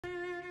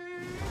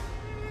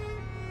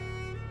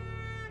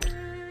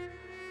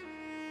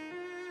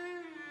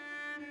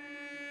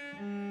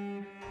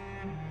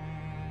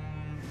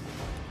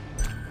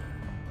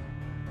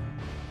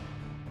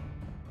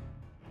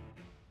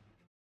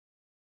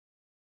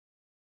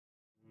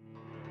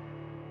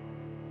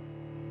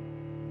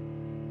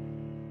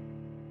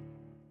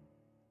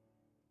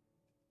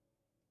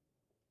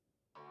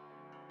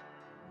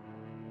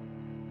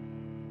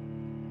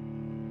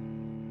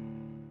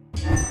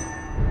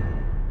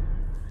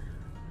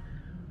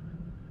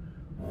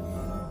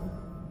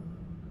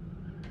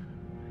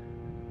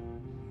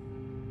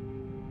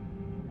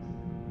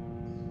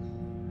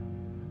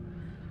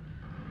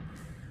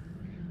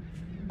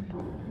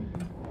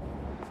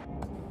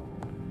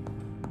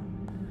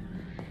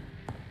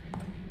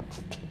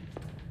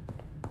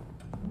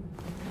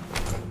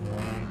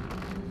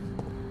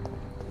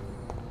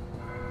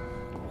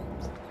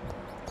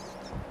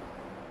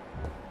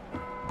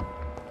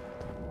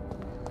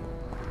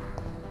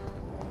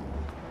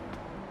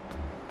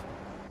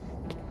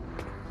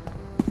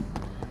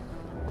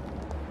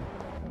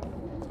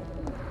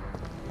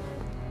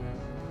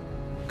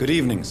Good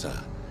evening, sir.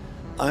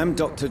 I'm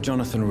Dr.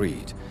 Jonathan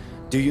Reed.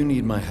 Do you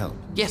need my help?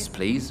 Yes,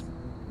 please.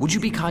 Would you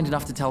be kind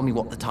enough to tell me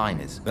what the time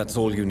is? That's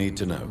all you need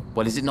to know.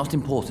 Well, is it not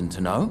important to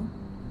know?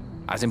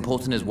 As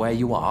important as where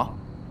you are?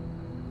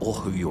 Or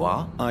who you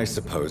are? I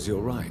suppose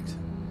you're right.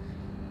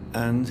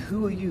 And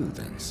who are you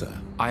then, sir?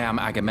 I am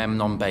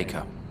Agamemnon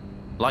Baker.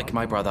 Like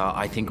my brother,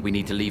 I think we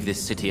need to leave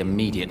this city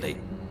immediately.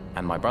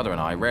 And my brother and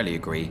I rarely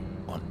agree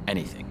on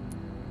anything.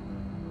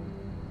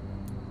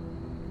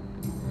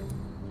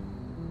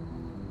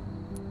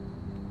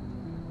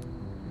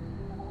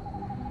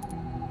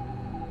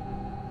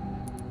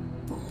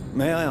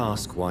 May I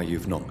ask why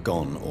you've not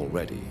gone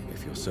already,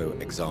 if you're so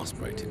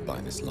exasperated by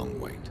this long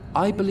wait?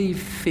 I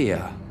believe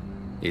fear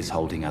is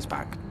holding us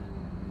back.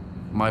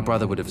 My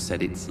brother would have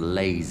said it's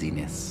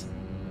laziness,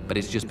 but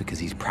it's just because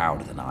he's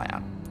prouder than I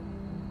am.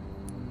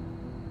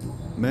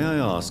 May I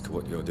ask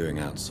what you're doing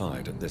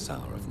outside at this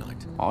hour of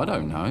night? I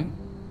don't know.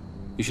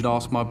 You should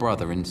ask my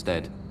brother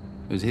instead.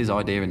 It was his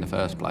idea in the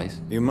first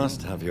place. You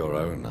must have your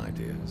own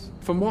ideas.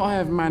 From what I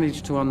have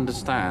managed to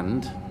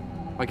understand,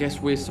 I guess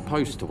we're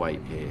supposed to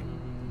wait here.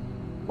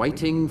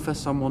 Waiting for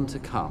someone to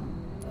come.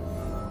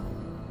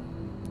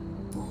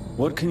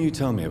 What can you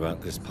tell me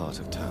about this part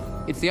of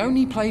town? It's the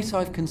only place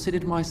I've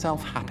considered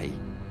myself happy.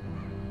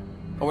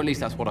 Or at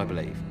least that's what I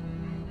believe.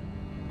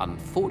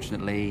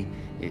 Unfortunately,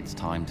 it's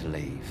time to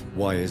leave.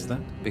 Why is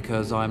that?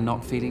 Because I'm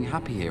not feeling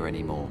happy here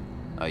anymore.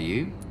 Are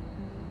you?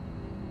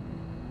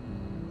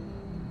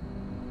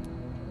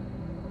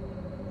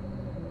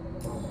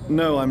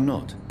 No, I'm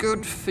not.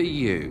 Good for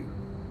you.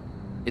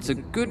 It's a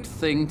good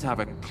thing to have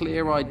a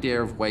clear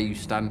idea of where you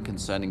stand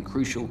concerning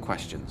crucial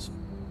questions.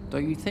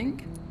 Don't you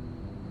think?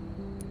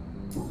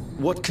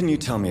 What can you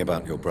tell me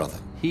about your brother?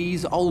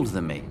 He's older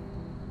than me,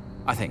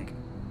 I think.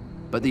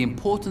 But the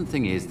important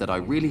thing is that I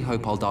really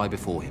hope I'll die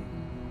before him.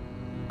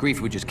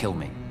 Grief would just kill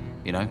me,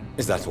 you know?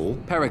 Is that all?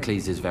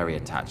 Pericles is very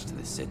attached to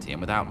this city,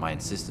 and without my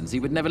insistence, he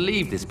would never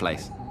leave this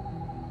place.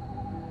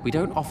 We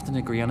don't often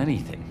agree on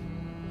anything,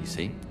 you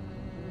see?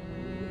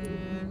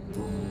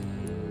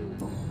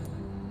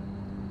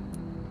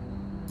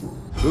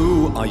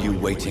 Who are you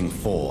waiting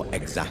for,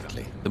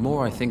 exactly? The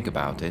more I think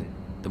about it,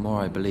 the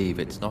more I believe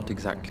it's not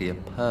exactly a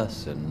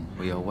person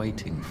we are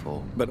waiting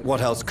for. But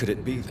what else could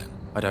it be, then?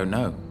 I don't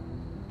know.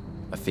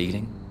 A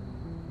feeling?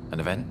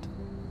 An event?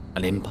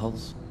 An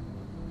impulse?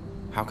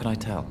 How can I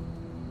tell?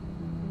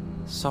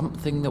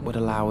 Something that would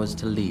allow us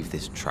to leave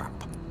this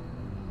trap.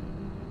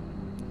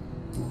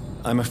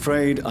 I'm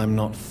afraid I'm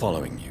not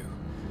following you.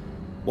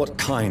 What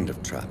kind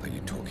of trap are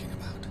you talking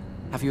about?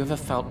 Have you ever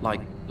felt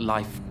like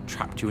life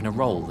trapped you in a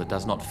role that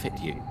does not fit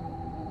you?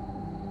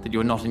 That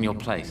you're not in your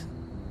place?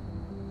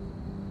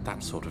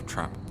 That sort of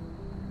trap.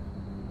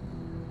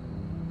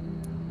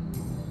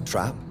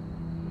 Trap?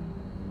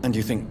 And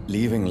you think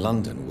leaving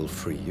London will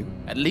free you?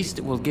 At least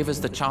it will give us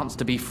the chance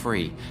to be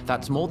free.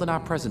 That's more than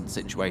our present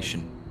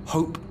situation.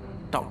 Hope,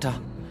 Doctor.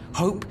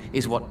 Hope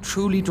is what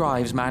truly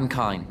drives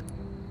mankind.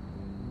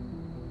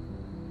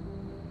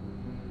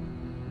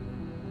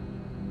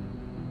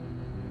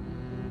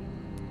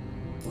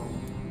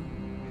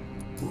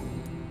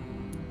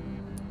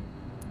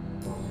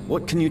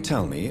 What can you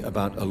tell me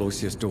about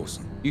Aloysius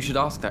Dawson? You should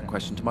ask that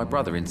question to my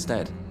brother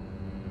instead.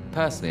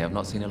 Personally, I've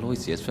not seen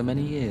Aloysius for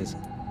many years.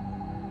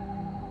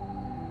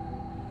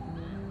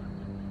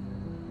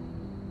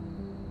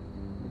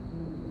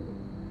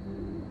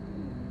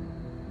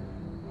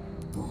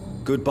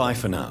 Goodbye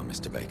for now,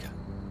 Mr. Baker.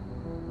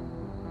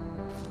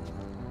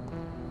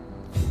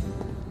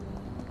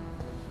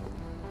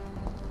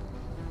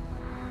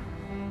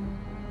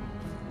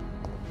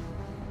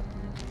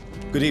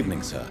 Good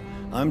evening, sir.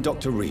 I'm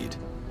Dr. Reed.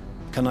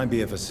 Can I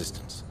be of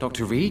assistance?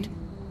 Dr. Reed?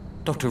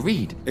 Dr.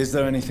 Reed? Is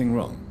there anything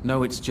wrong?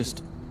 No, it's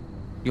just...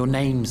 your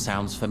name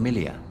sounds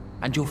familiar.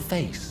 And your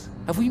face.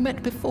 Have we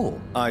met before?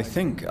 I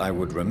think I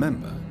would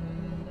remember.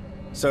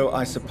 So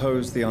I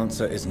suppose the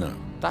answer is no.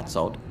 That's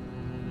odd.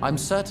 I'm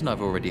certain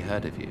I've already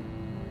heard of you.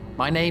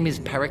 My name is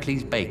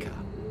Pericles Baker.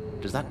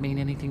 Does that mean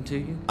anything to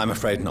you? I'm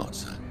afraid not,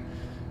 sir.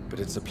 But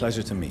it's a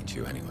pleasure to meet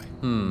you anyway.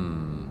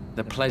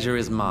 The pleasure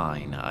is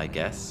mine, I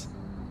guess.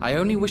 I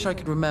only wish I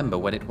could remember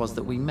when it was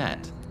that we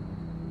met.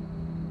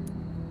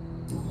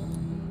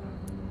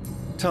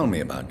 Tell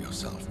me about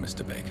yourself,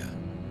 Mr. Baker.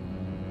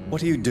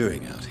 What are you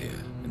doing out here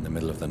in the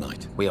middle of the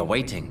night? We are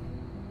waiting.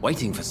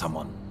 Waiting for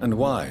someone. And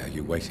why are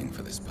you waiting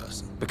for this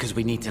person? Because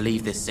we need to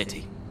leave this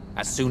city.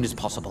 As soon as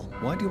possible.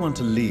 Why do you want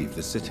to leave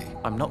the city?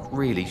 I'm not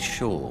really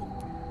sure.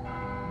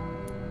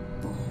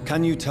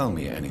 Can you tell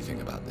me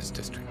anything about this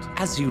district?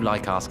 As you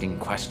like asking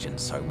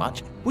questions so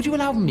much, would you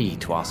allow me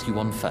to ask you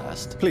one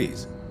first?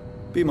 Please,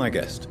 be my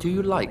guest. Do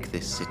you like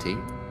this city?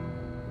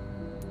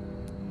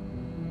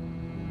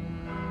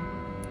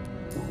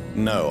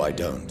 No, I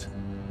don't.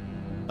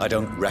 I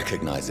don't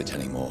recognize it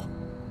anymore.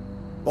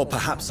 Or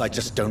perhaps I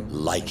just don't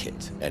like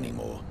it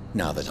anymore,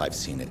 now that I've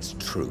seen its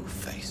true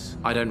face.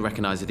 I don't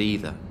recognize it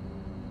either.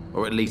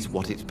 Or at least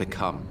what it's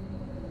become.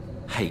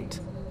 Hate,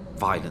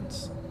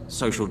 violence,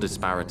 social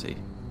disparity.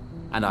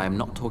 And I am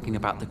not talking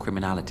about the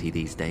criminality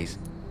these days.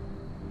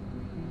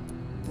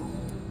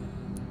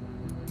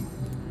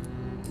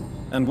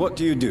 And what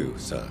do you do,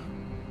 sir?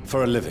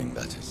 For a living,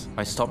 that is.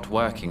 I stopped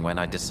working when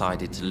I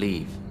decided to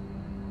leave.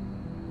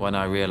 When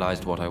I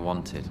realized what I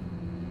wanted.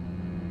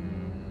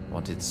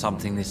 Wanted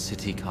something this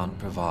city can't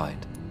provide.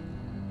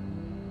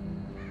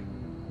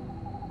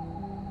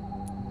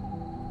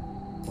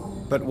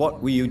 But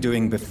what were you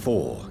doing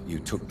before you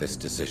took this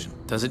decision?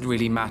 Does it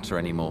really matter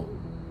anymore?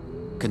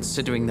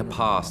 Considering the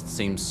past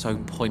seems so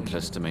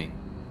pointless to me.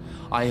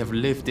 I have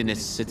lived in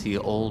this city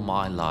all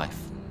my life.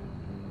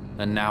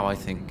 And now I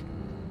think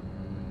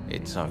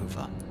it's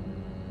over.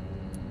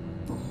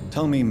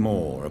 Tell me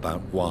more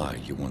about why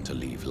you want to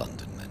leave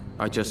London, then.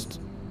 I just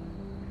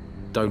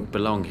don't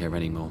belong here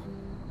anymore.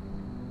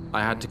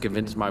 I had to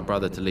convince my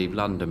brother to leave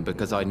London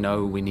because I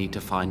know we need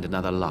to find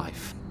another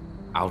life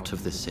out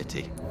of the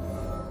city.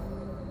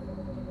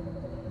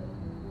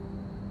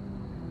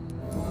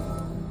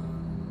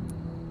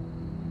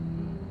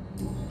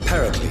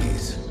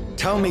 Pericles,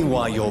 tell me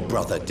why your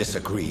brother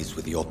disagrees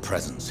with your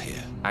presence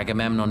here.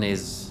 Agamemnon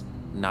is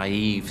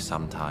naive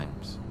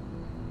sometimes.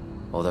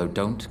 Although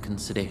don't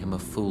consider him a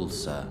fool,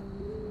 sir.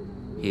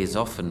 He is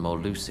often more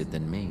lucid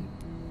than me.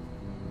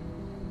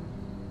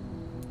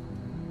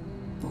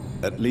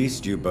 At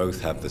least you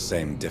both have the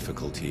same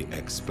difficulty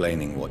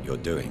explaining what you're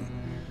doing,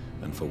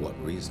 and for what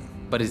reason.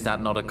 But is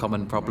that not a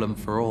common problem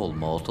for all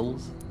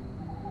mortals?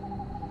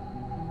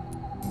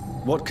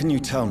 What can you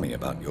tell me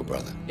about your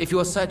brother? If you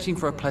are searching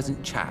for a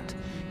pleasant chat,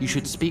 you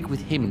should speak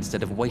with him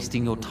instead of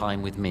wasting your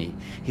time with me.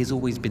 He's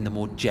always been the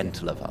more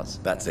gentle of us.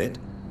 That's it?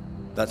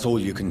 That's all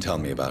you can tell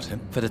me about him?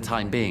 For the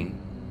time being,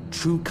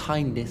 true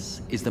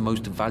kindness is the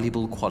most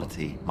valuable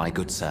quality, my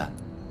good sir.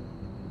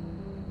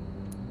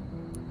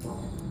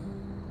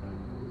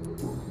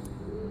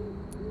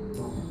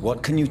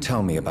 What can you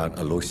tell me about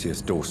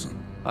Aloysius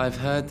Dawson? I've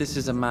heard this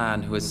is a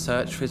man who has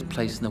searched for his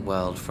place in the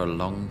world for a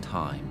long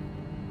time.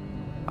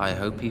 I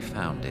hope he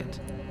found it.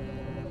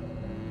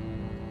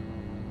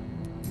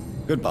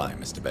 Goodbye,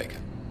 Mr. Baker.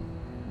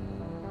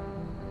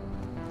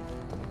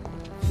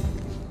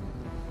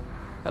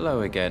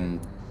 Hello again.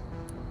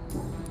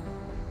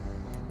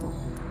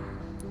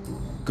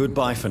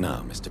 Goodbye for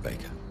now, Mr.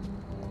 Baker.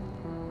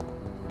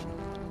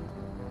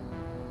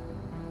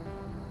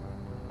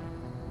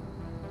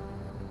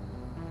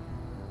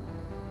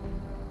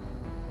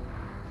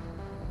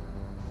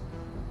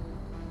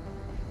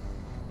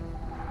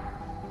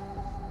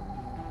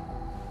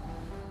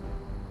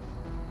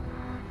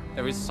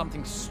 There is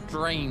something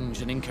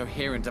strange and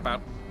incoherent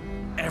about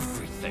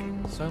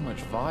everything. So much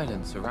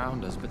violence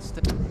around us, but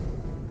still...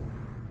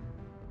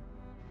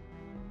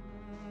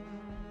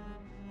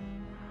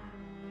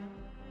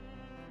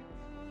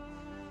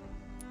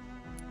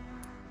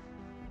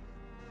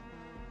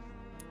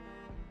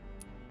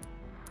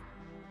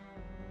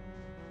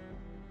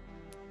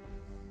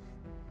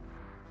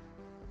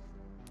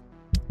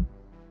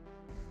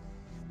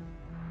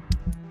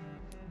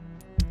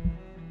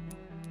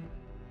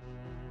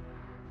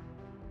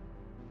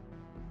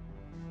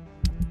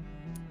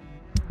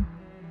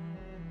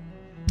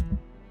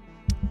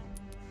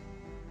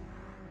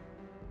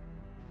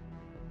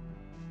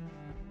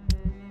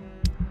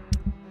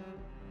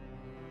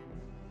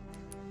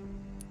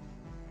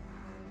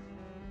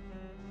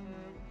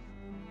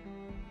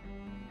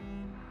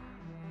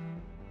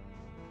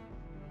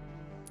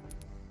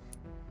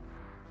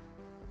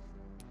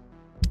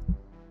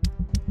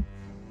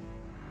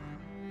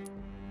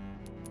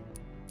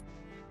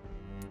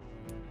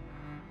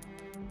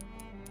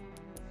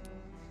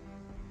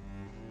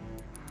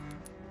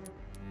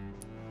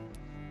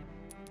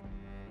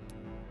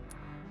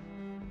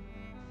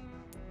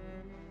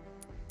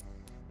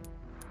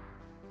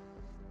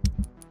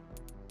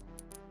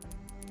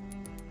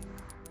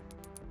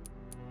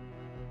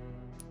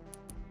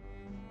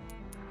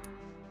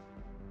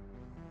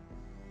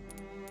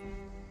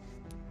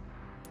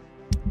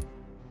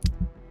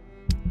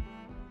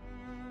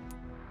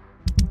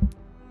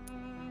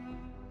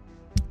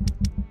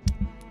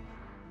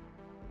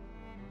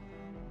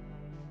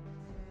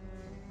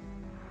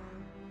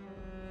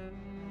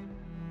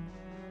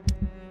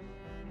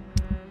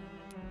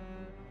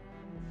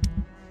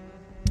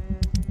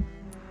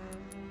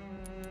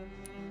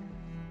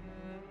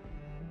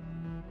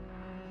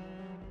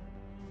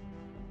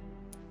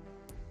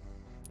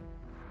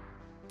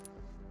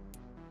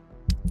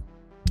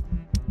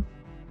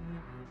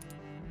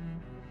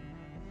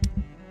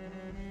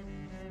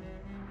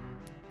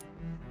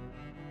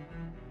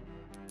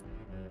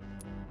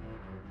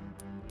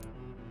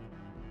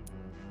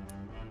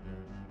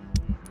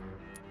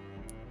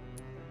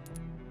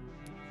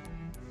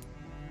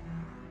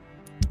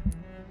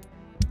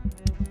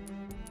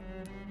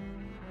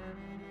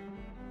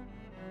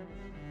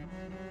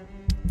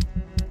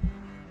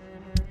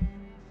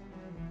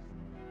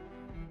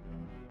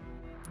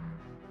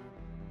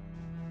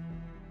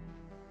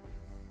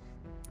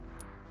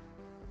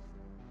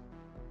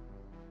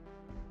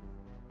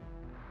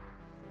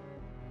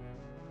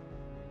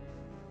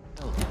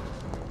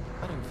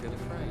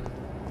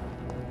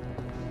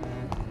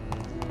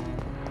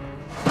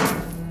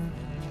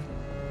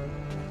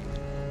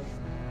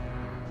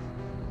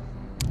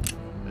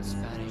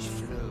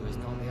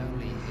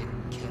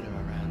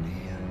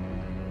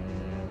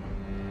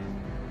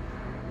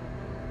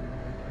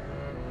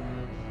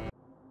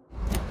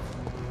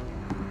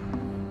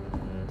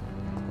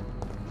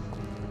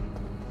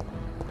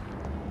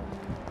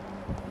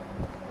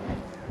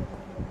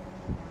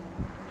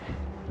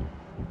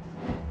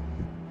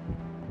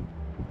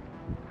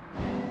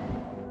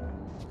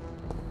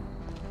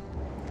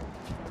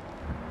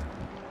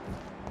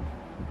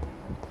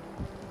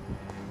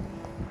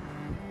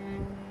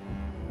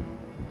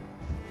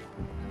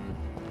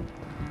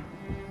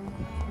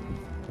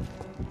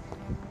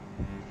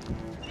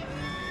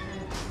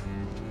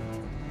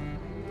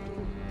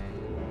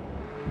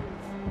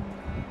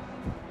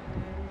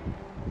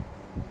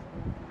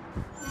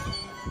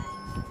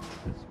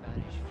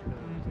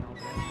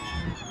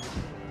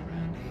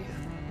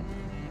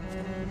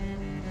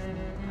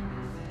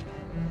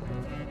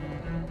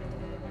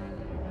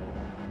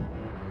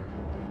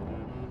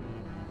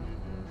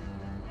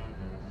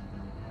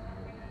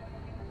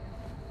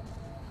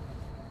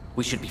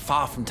 We should be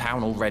far from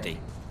town already.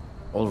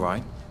 All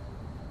right.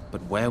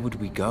 But where would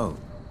we go?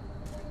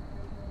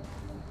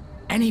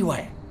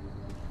 Anywhere.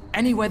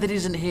 Anywhere that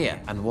isn't here.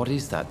 And what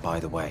is that, by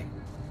the way?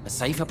 A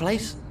safer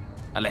place?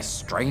 A less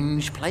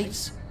strange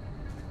place?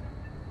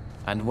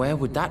 And where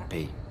would that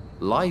be?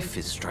 Life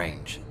is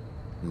strange.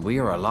 And we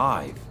are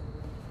alive.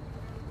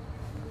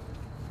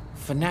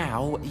 For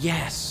now,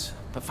 yes.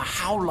 But for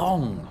how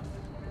long?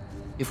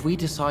 If we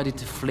decided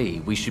to flee,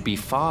 we should be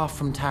far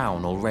from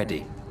town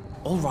already.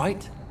 All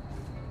right.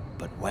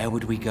 But where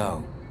would we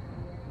go?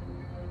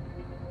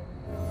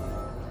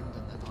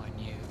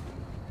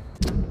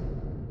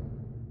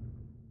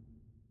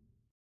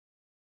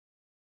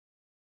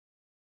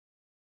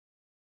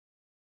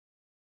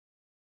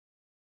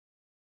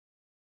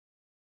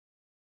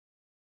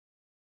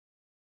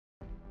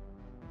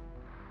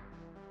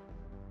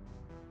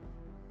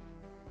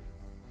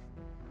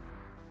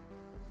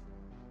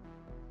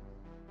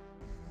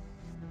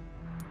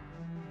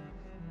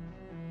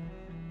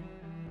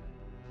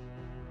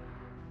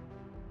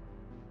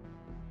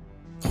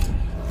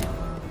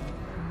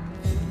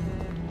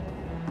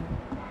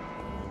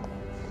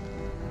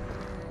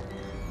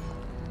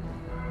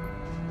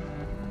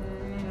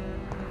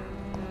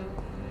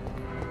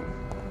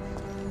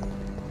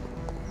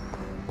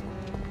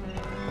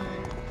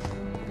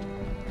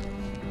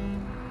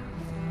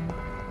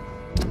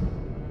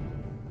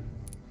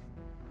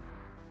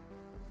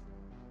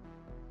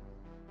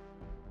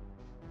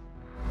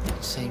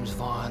 Seems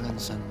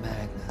violence and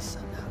madness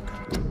are now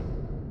contained.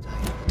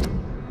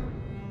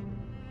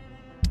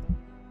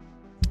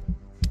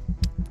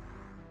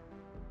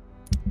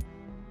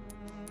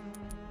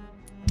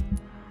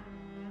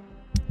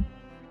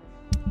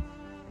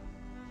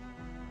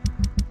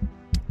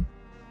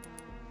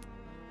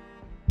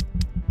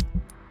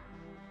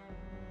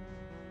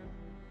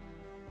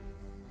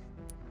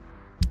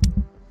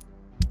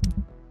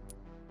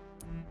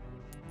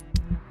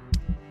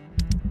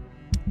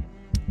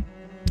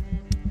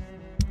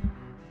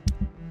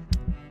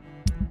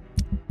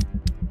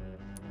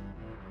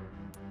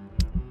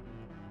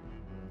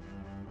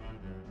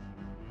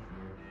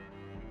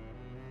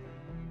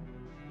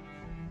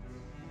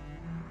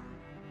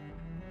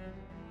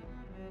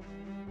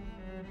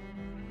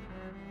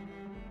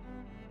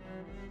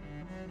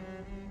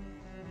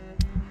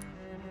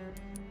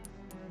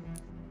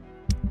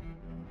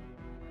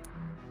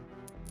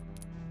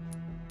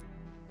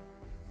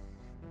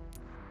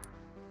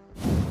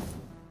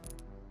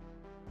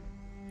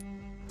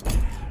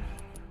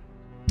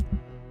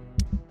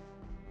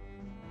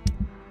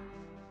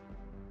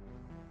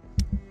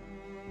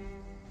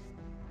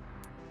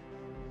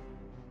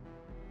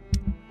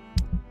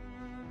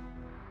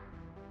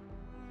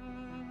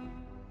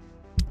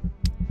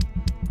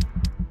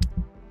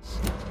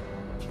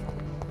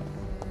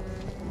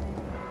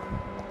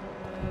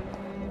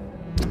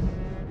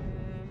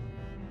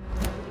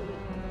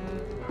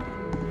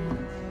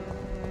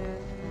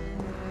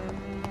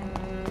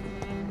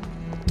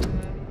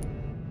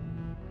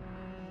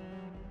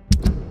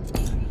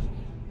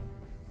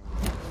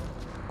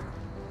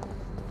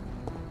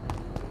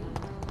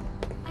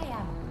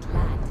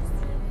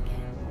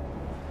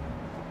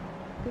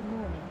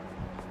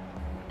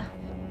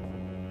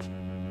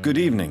 Good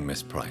evening,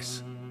 Miss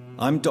Price.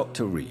 I'm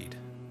Dr. Reed.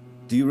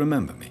 Do you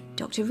remember me?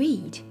 Dr.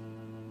 Reed?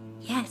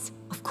 Yes,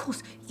 of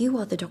course. You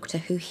are the doctor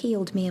who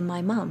healed me and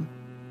my mum.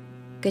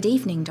 Good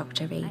evening,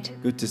 Dr. Reed.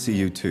 Good to see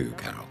you too,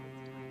 Carol.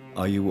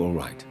 Are you all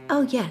right?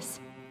 Oh, yes.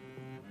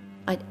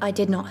 I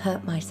did not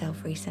hurt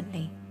myself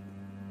recently.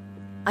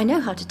 I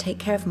know how to take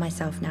care of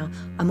myself now.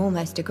 I'm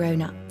almost a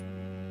grown-up.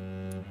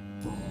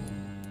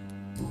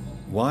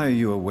 Why are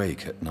you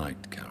awake at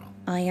night, Carol?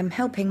 I am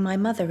helping my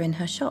mother in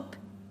her shop.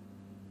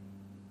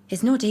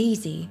 It's not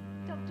easy,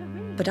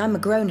 but I'm a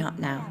grown-up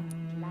now.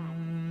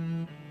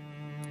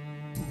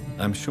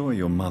 I'm sure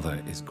your mother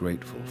is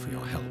grateful for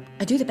your help.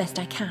 I do the best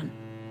I can.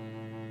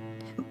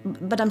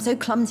 But I'm so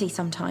clumsy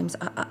sometimes.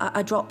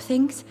 I drop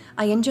things.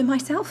 I injure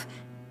myself.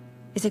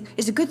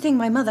 It's a good thing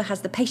my mother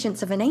has the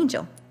patience of an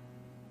angel.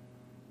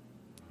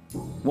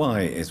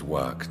 Why is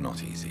work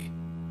not easy?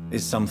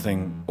 Is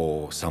something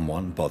or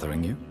someone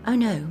bothering you? Oh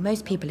no,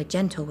 most people are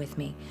gentle with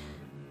me.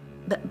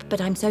 But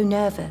I'm so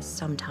nervous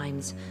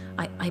sometimes.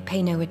 I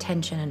pay no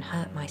attention and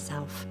hurt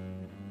myself.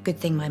 Good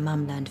thing my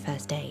mum learned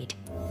first aid.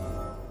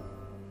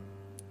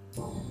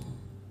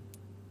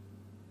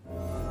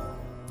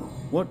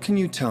 What can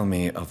you tell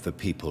me of the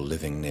people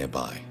living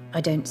nearby?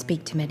 I don't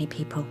speak to many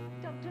people,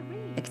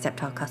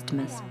 except our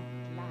customers.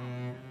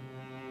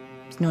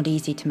 It's not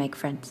easy to make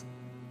friends.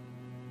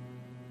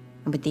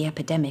 And with the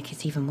epidemic,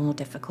 it's even more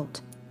difficult.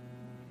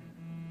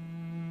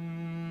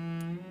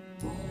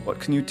 What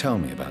can you tell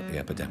me about the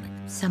epidemic?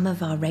 Some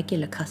of our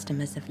regular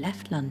customers have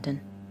left London.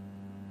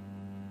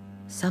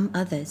 Some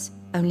others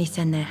only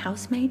send their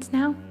housemaids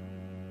now.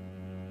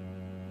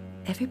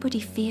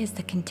 Everybody fears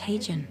the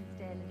contagion.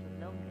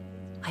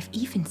 I've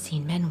even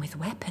seen men with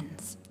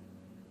weapons.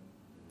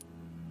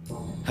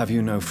 Have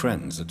you no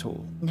friends at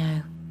all?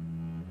 No.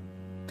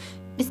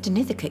 Mr.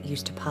 Nithicut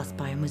used to pass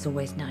by and was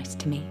always nice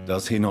to me.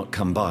 Does he not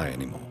come by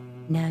anymore?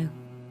 No.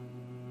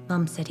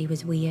 Mum said he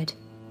was weird.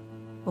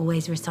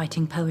 Always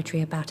reciting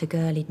poetry about a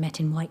girl he'd met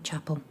in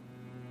Whitechapel.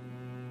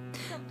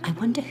 I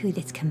wonder who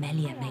this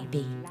Camellia may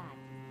be.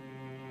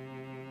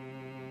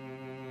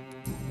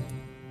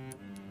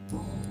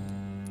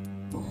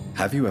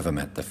 Have you ever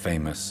met the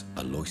famous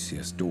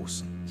Aloysius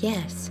Dawson?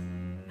 Yes.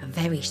 A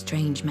very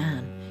strange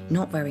man.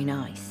 Not very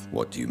nice.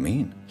 What do you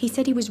mean? He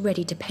said he was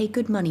ready to pay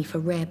good money for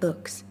rare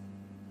books,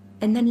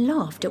 and then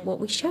laughed at what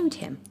we showed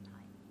him.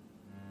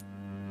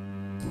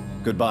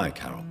 Goodbye,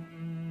 Carol.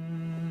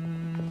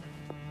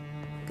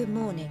 Good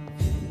morning.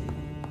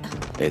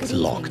 It's Good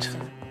evening, locked. sir.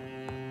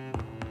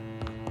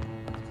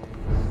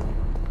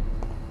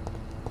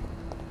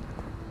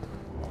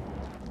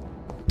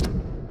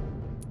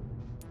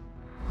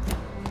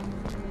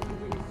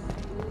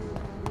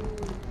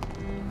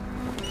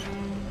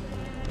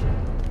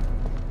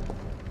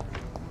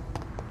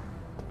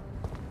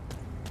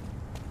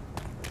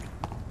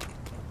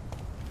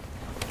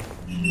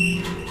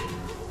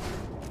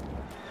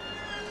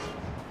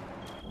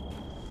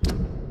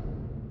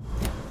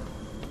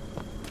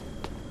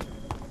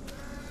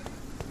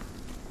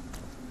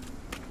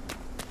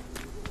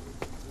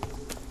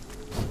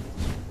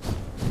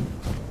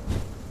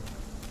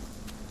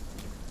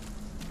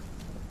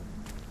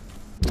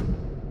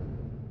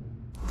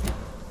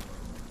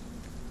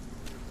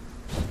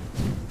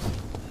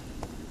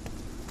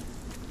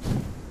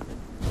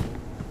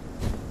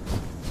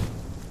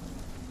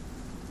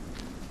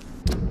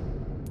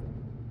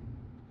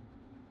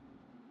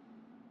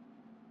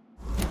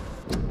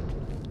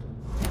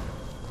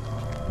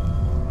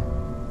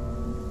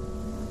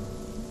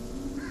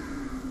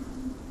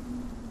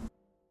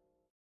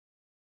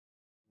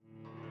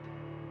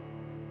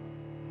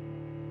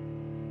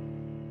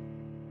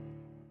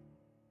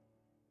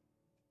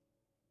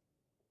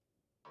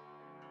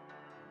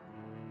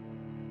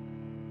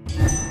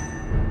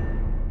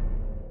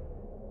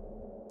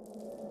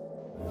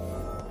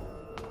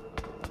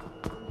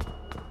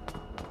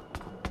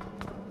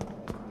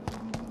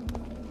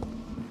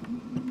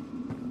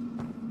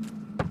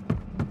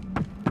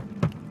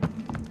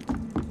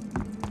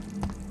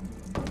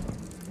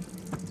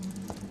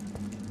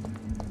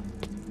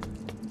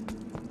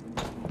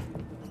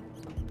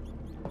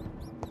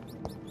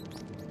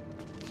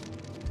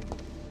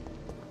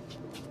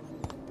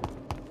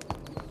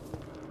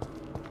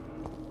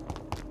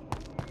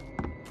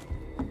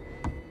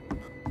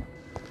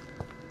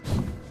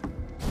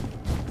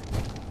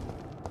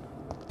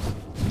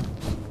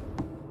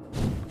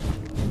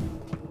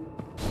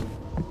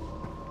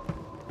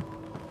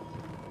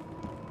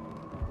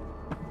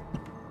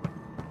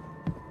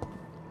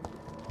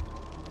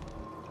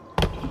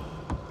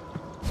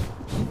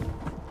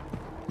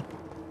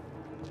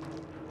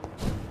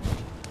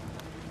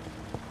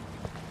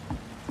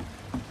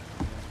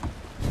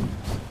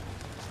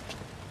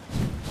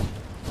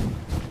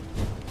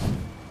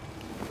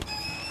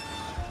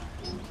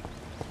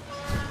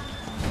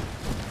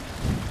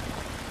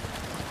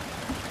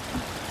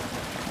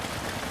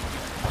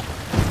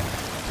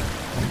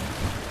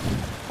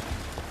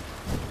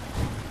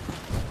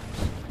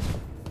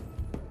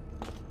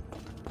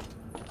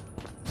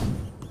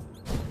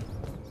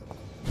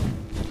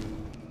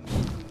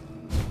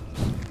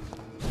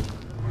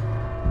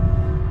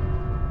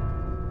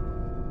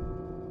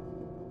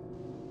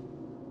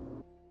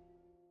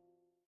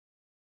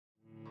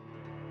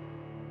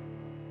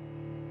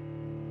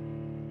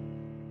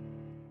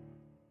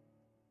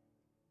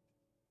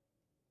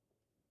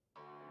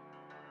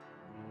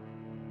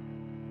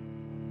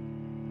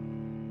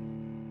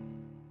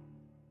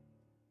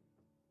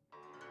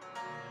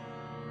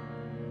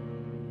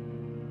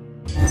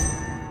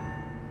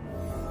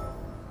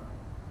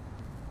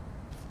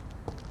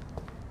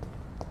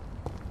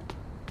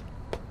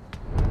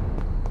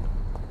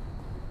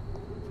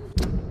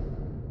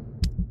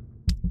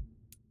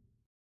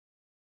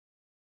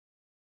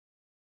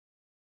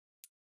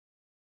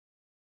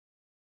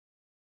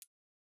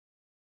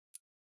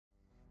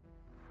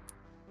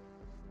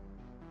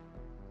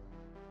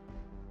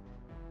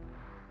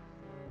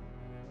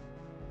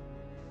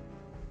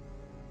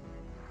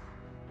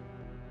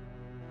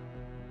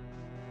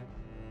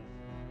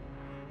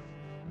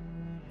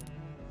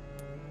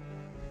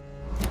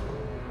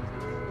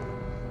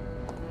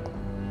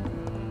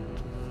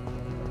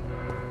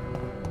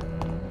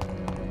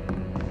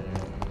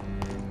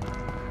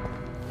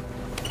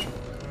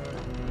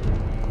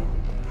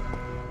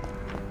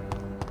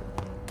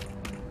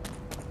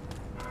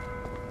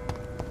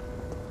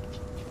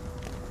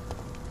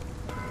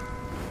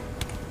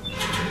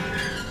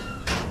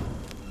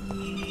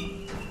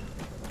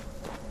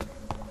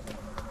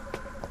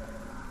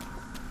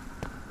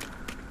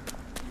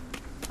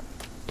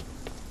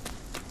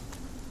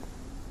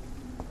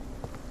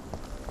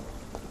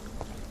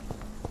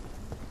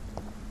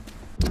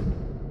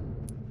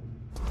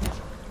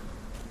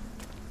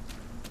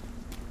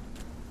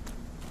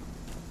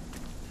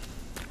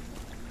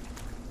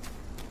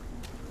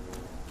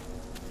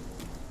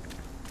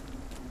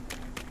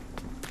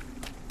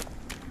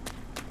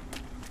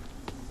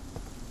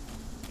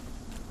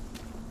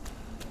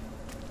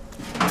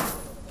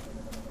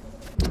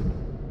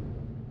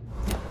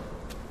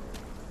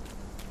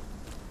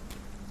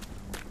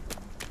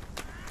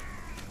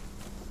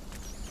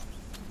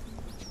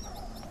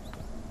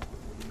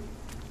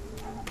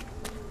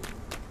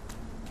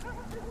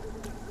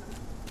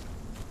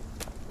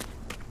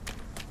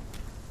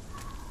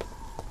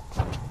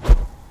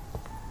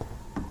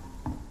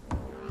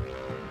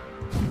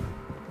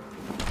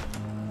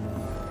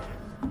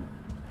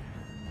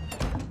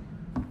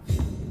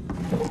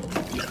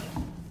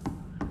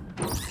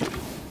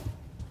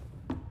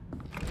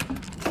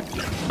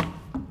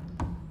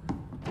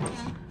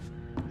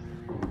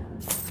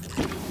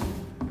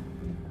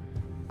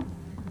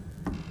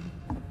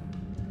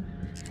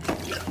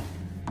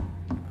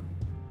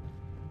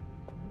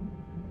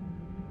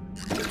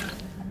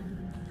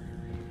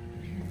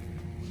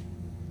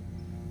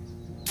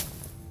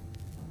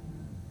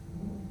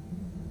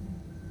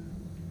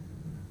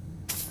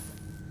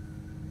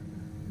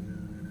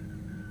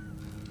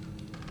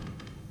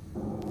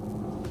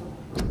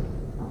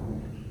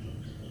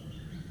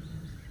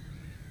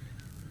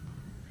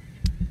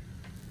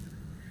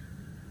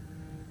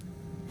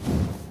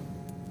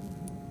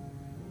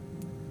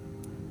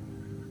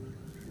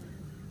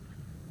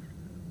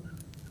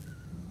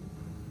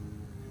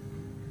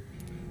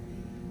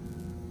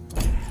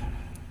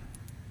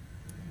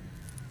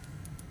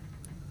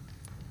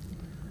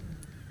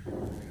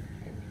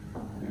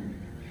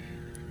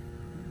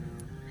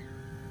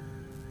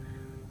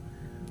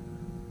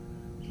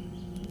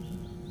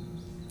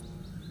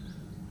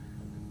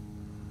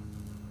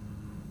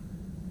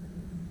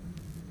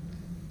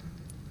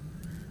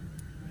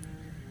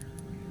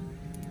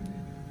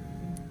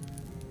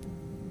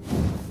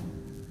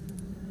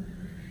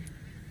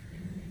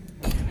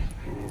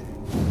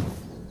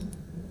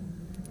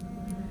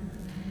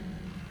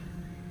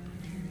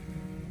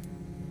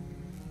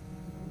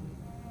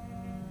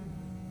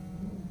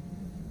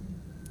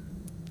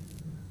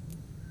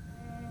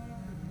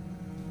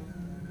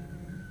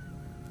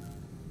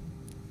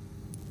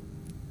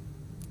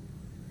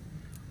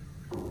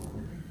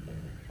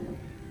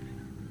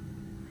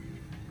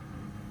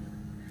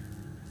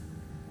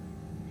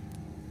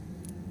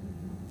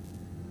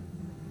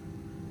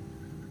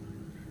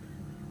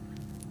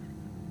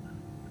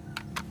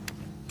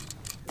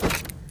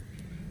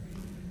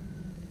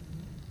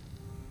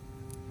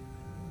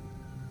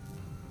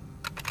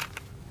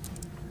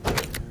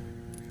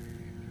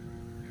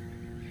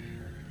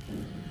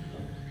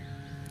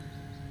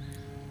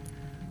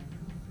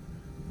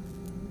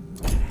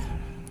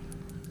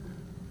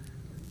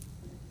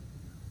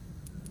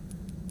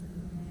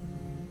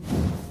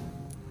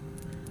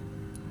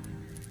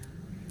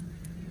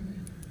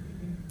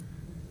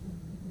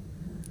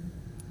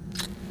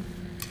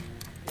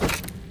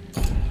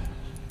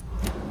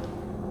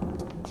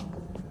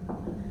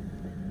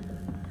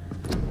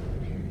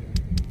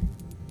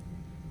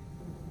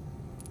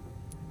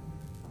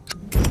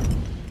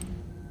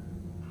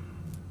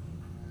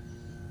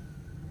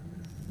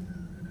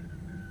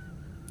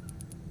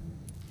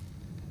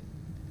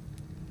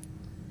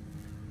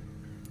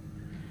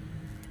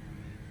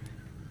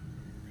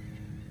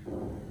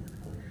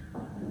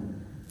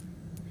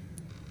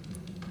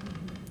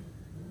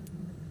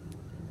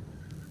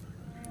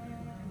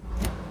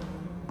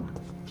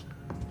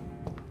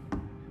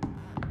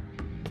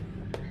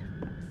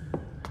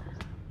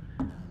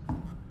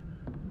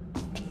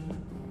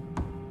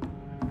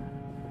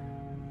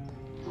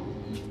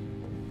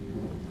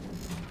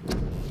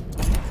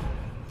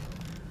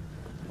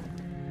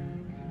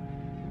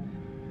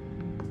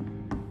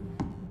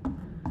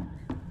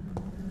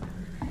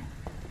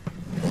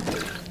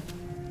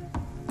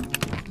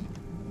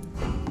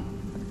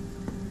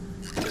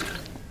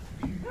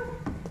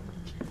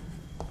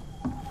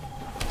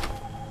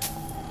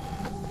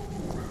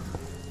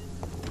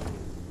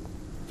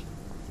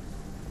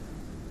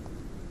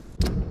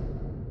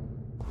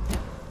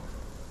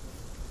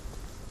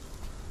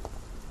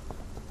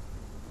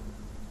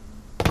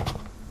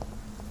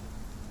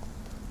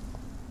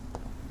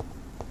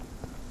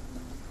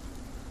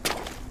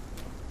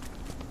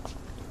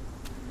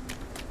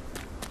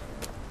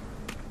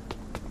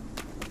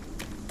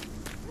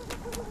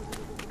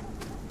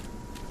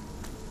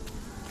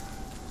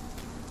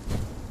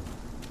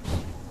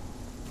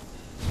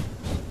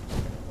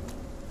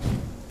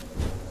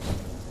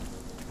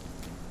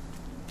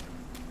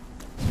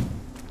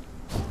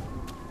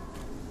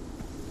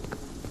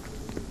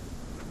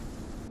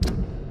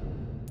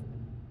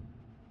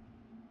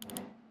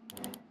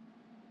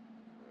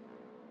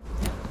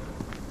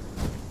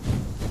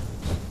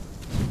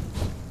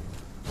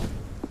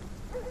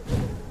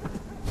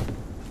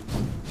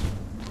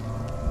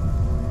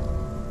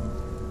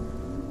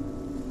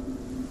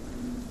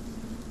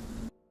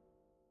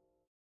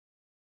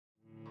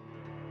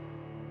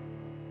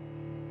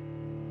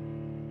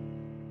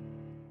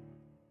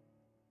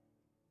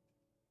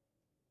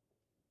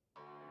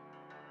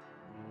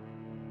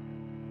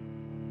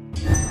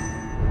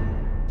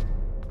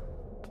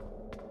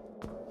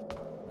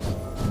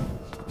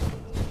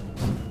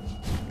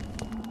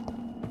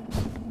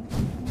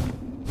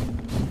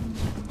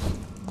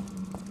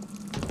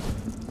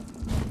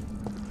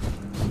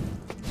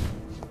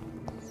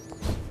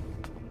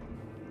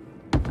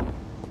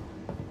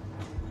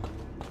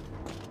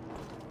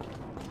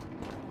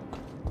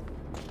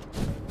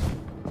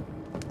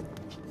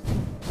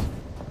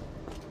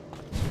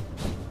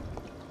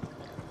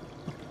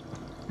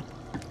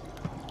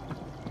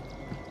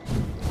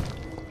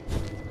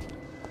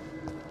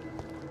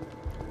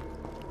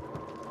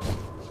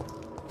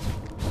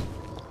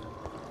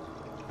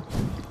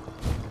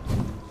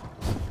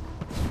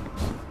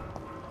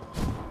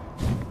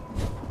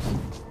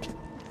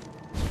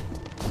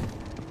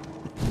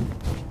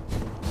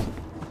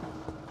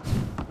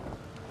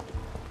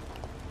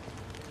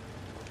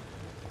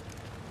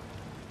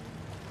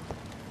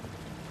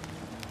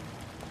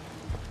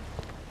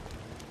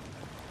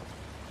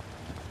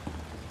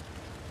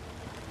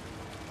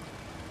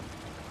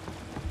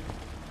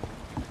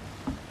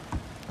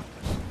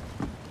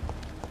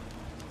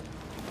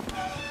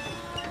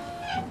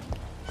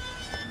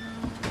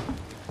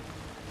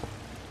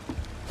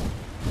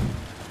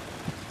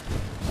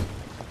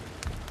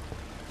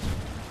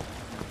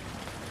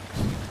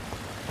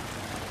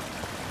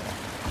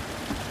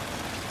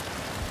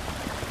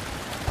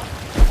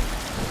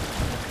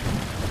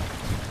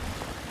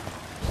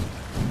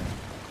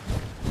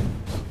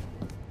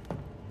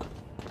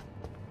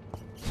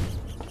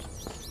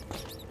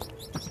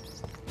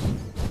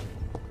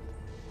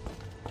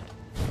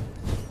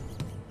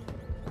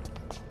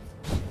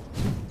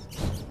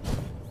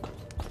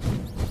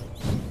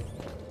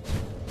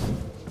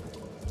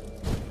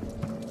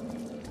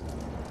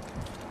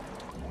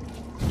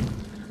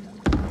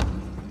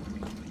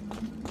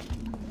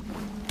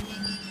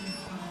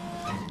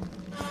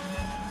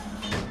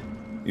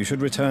 You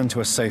should return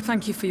to a safe...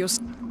 Thank you for your...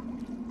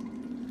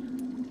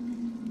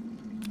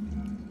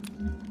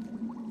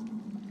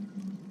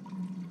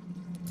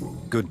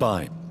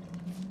 Goodbye.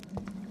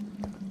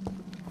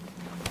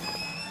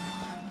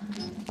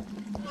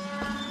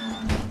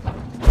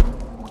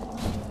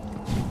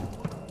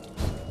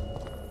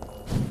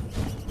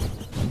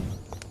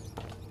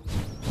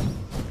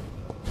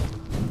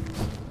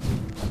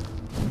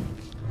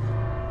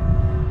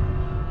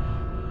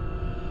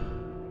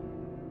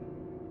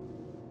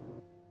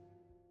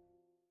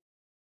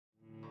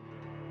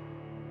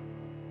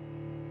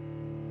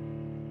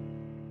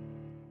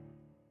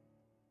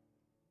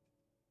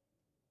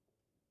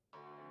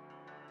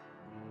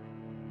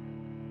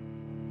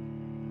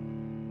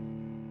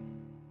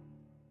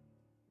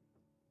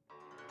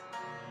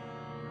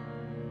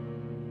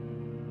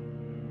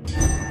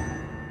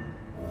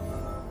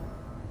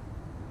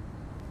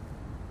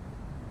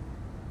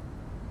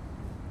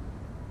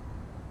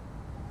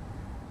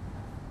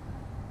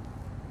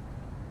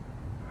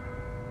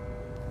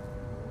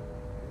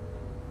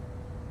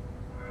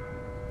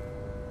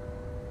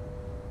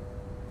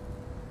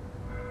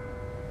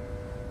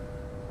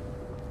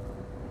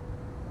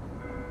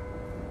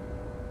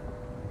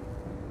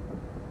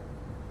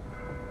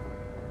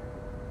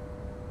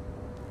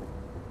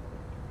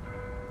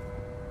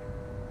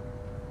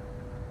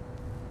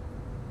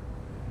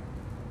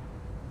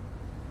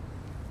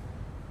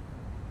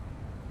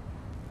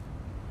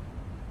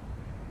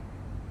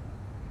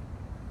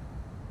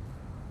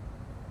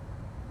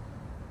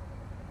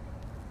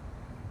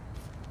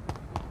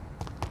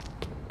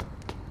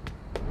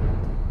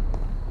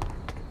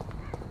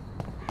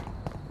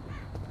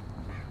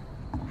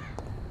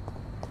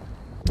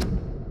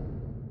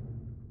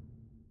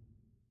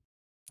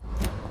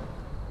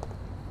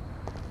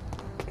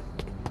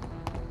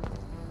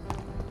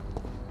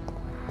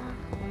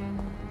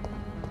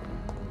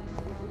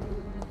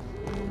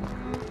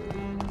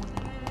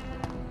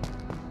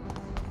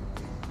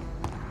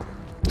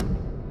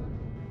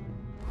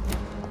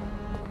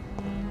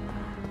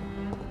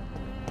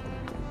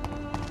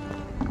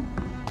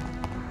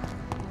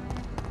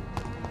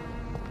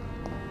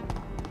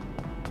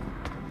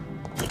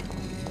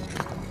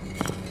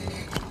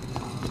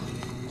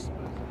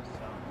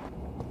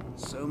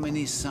 So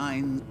many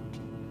signs.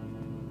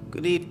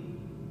 Good evening.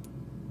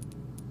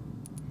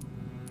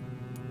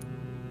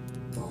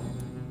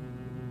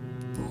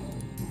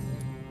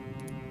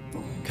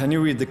 Can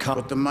you read the card?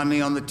 Put the money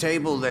on the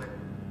table there.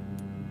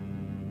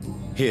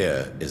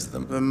 Here is the...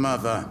 The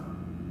mother,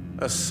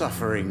 a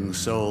suffering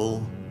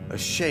soul,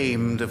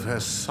 ashamed of her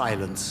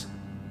silence,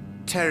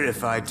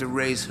 terrified to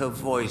raise her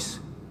voice,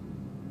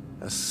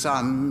 a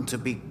son to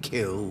be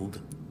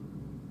killed.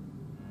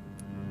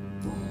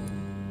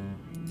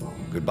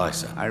 Goodbye,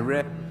 sir. I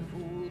read...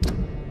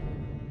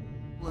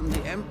 And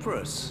the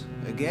Empress,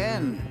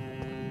 again.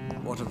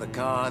 What are the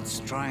cards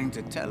trying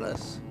to tell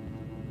us?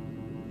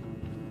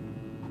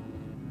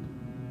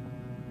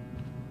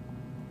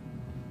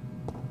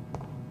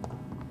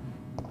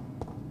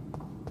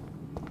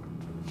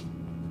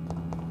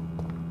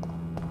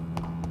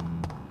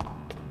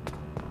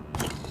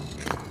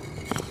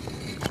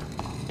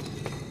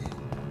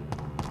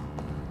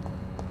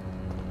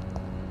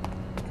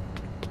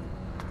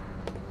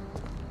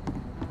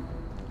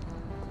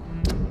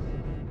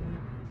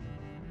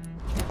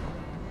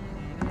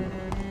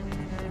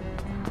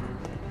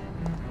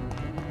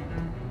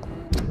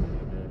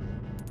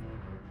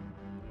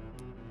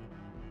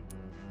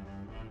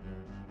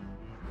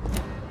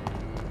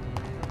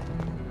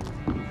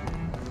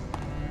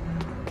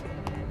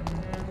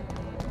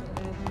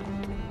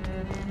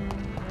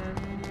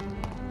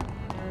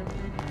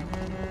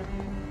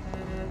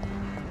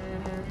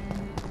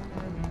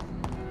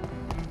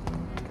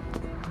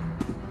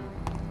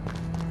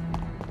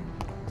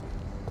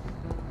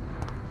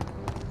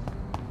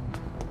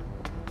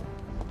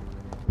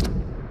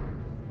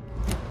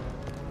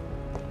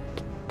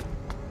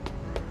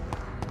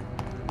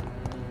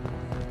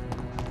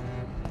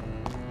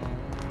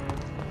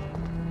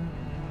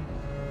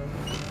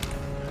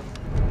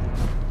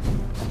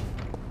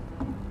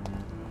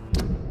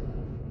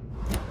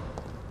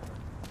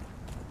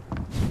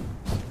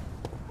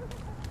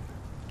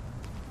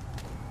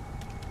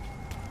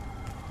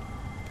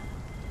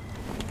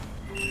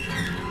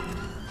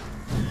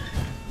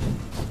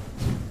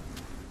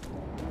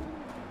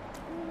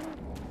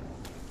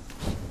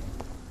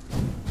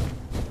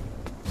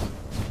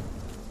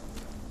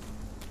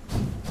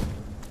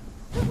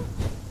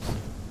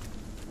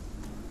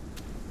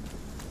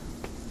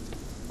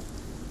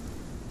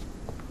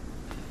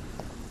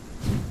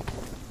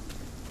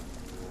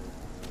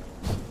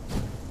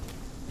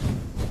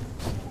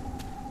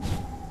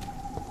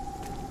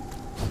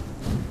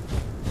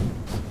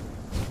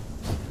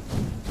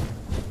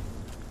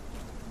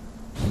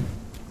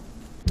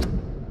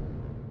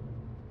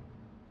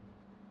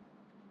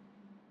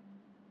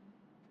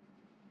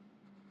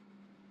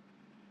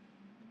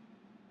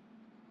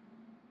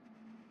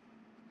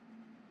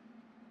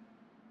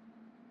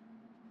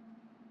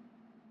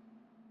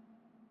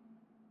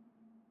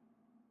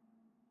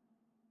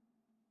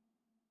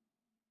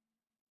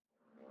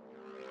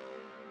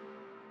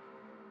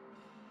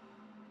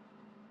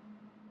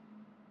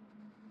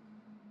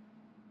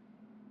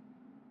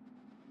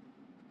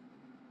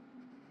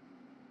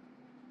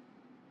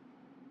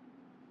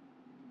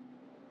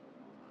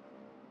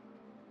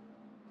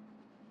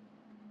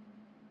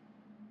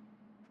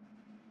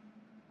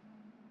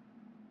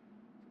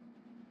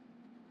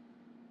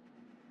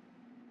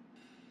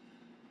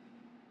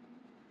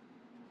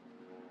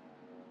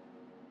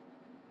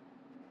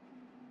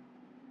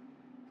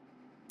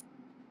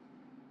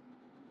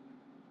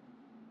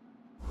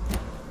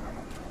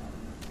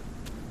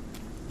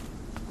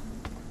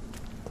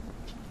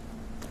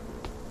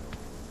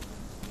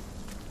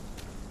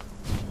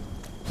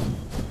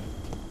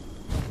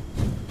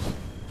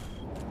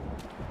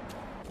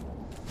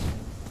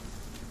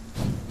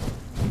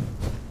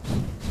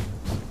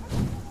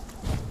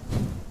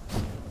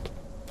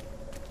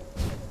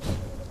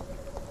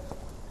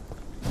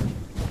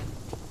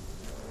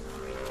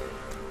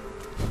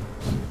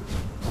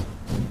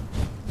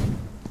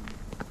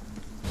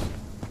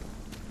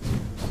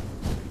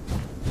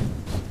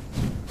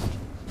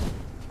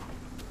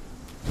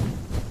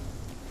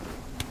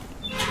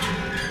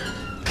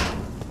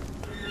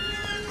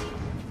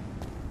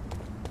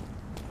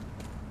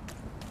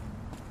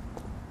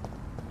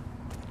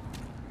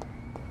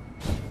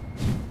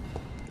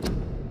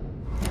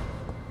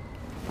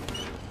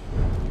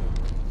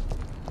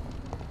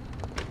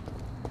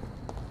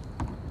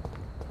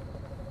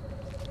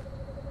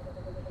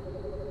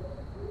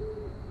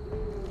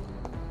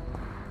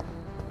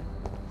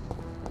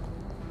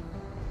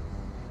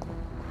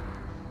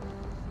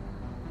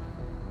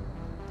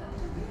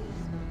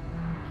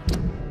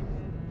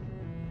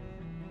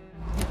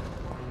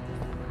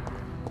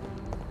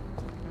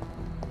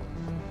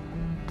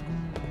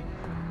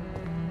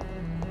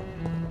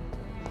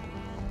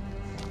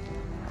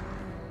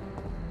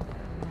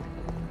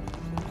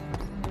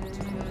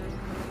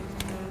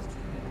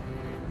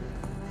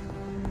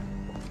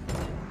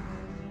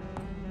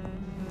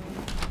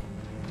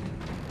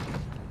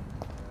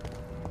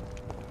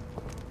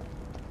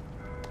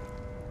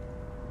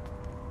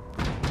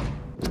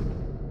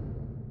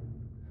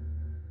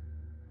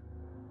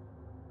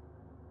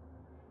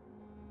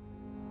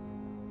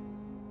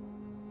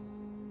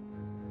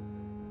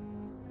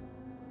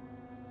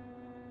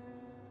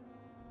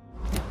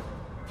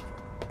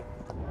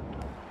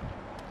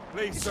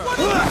 Please, sir.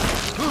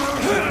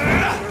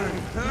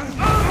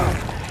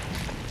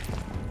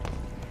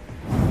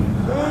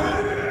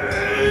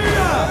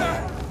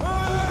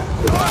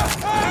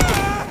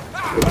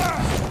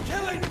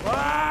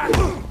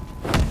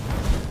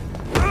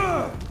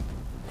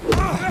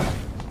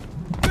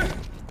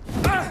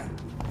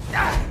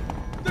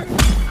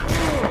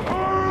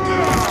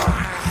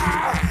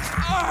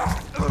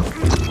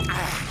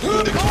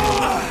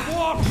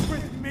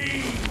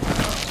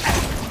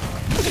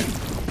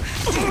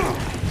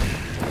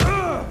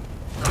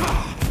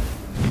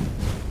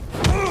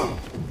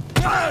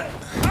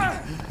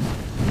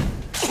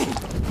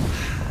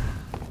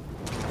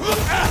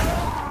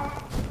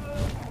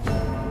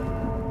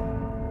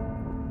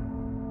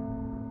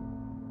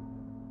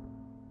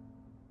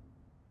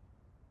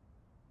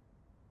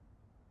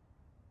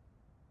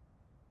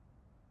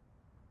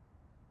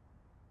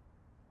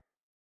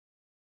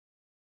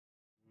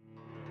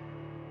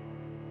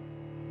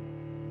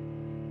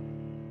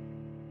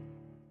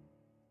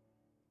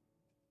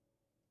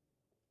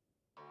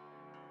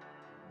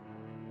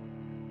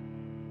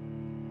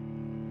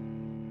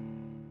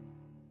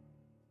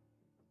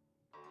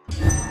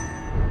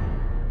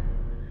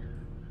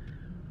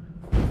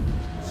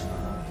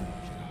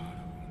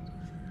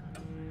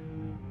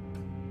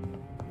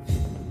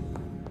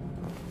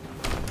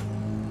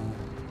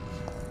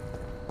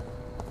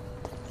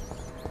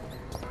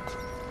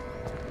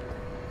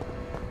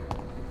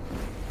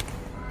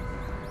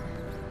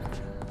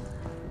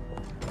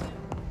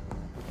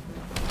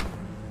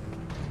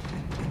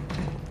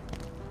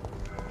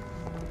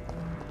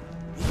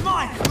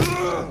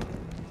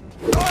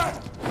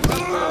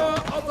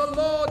 Of the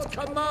Lord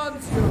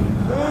commands you.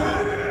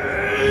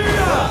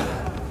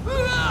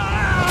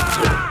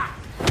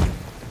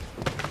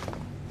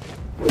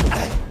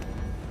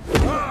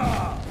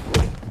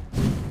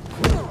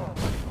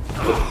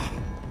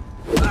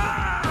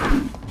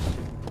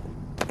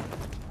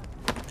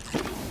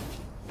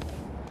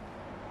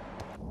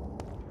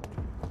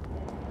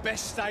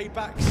 Best stay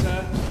back,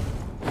 sir.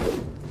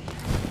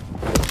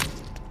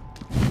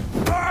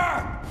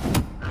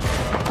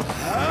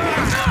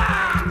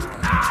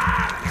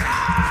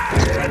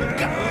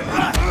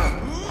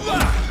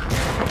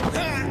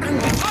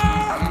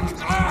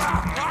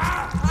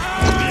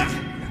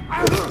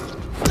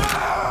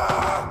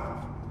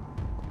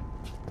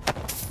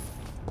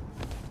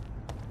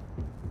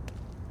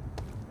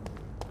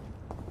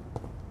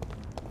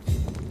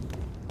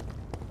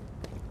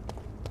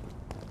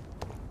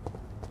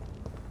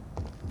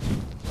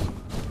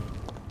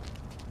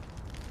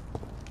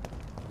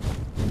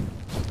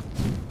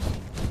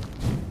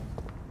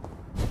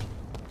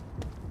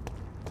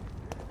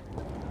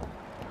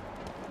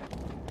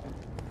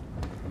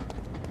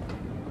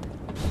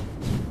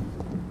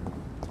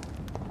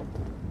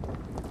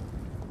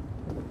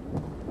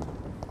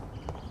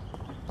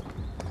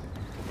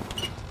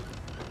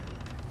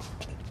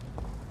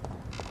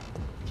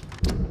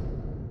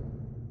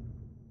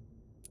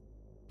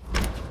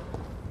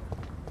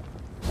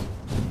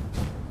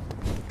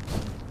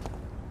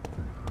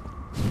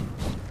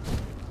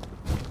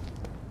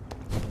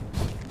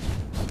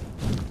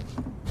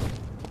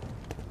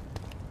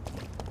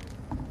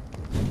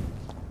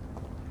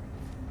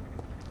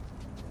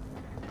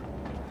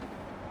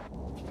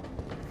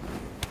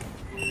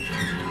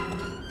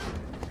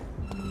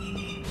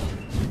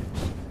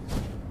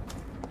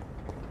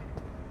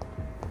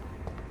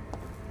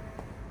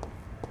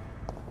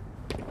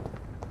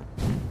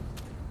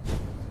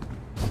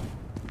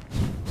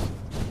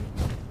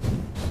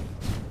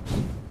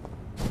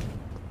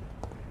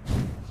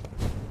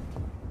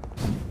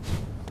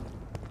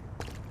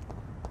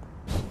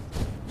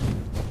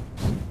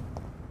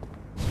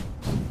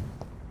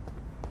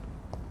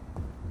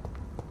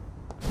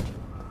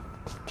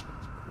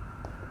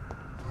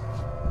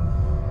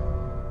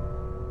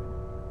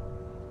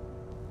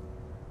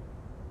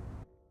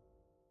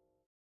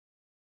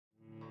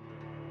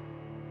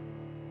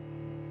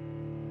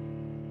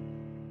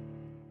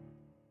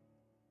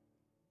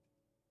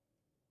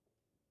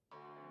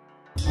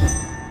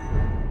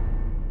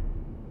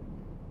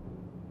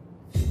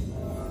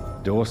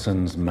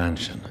 Dawson's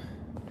mansion.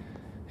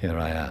 Here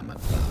I am at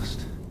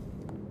last.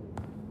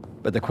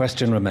 But the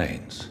question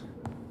remains,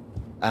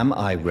 am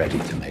I ready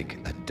to make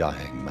a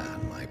dying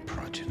man my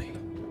progeny?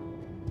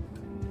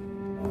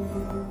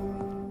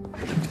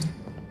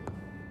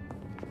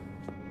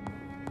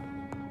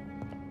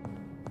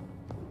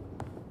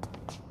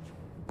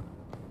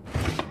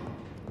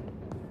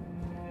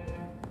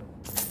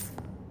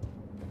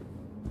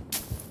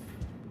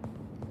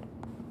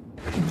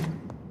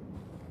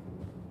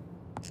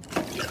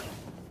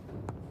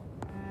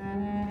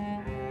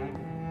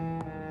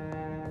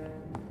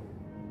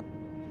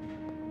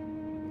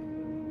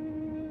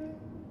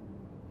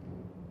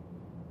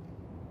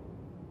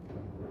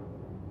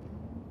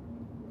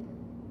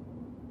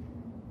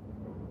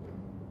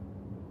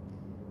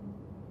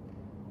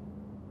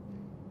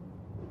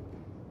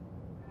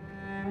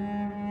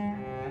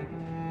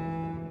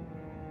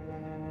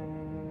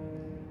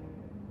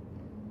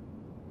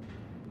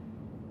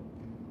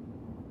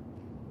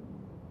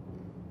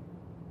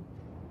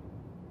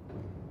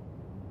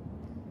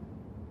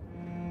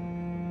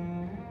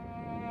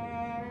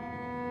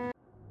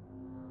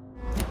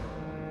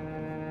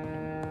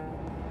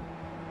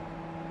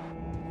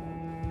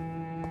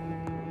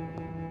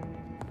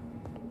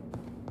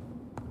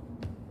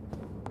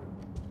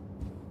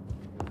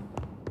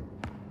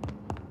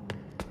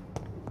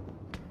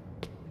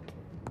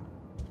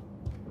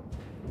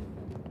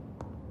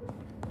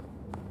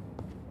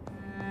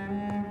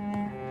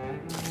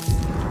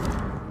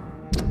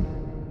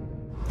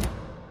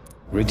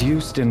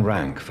 Reduced in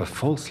rank for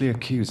falsely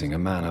accusing a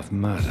man of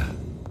murder.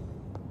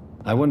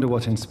 I wonder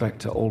what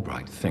Inspector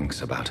Albright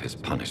thinks about his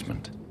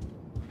punishment.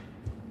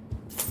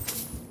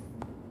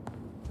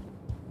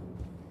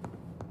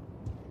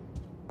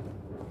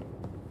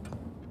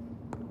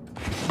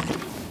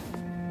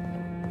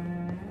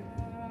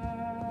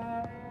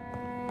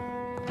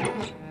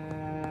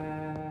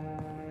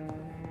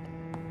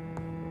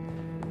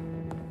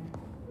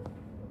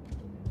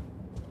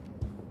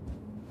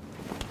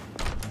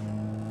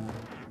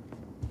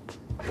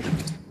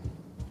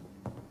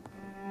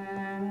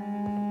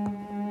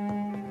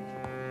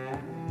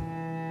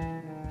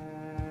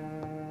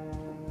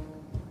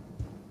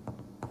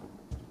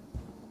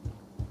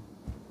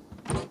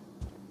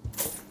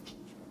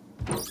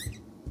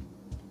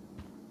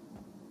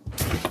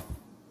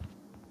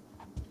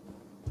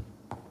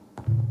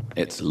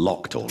 It's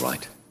locked, all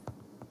right.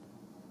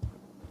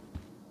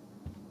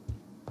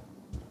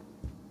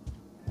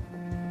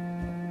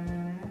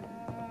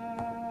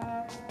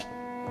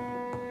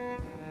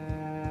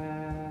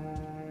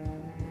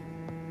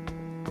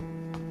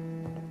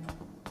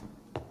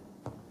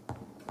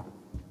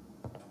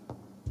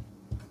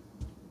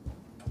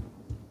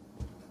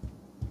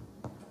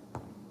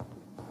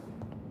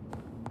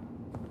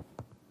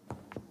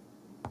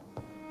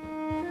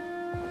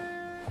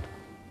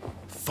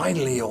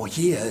 Finally, you're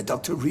here,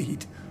 Dr.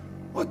 Reed.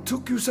 What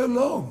took you so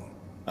long?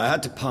 I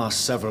had to pass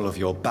several of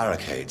your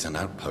barricades and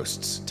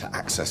outposts to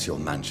access your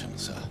mansion,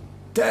 sir.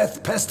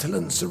 Death,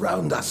 pestilence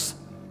surround us,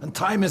 and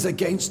time is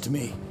against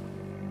me.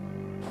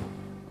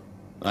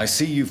 I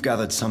see you've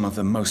gathered some of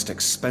the most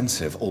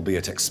expensive,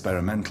 albeit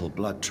experimental,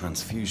 blood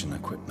transfusion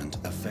equipment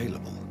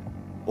available.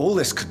 All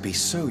this could be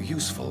so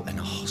useful in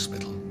a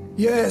hospital.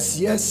 Yes,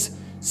 yes.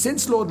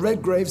 Since Lord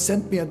Redgrave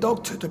sent me a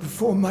doctor to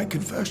perform my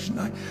conversion,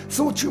 I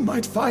thought you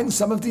might find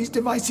some of these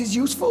devices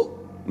useful.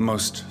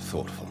 Most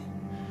thoughtful.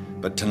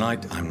 But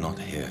tonight I'm not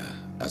here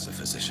as a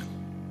physician.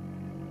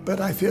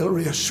 But I feel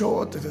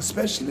reassured that a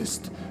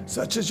specialist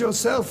such as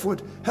yourself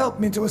would help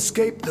me to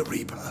escape the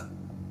Reaper.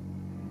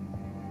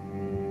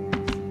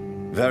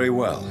 Very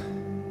well.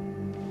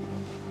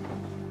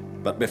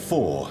 But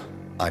before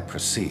I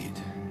proceed,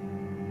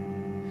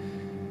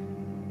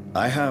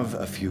 I have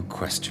a few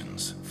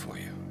questions for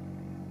you.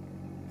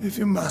 If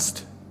you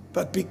must,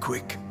 but be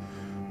quick,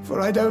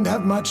 for I don't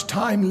have much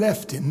time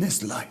left in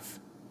this life.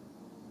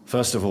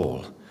 First of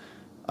all,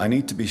 I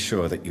need to be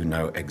sure that you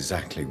know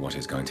exactly what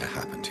is going to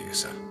happen to you,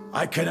 sir.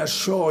 I can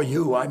assure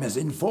you I'm as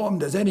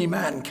informed as any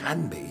man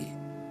can be.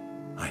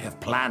 I have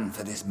planned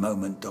for this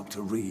moment,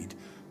 Dr. Reed.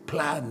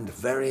 Planned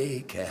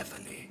very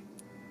carefully.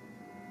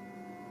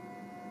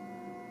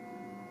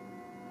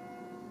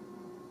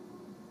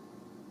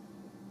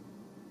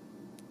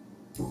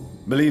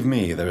 Believe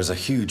me, there is a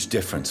huge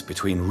difference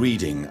between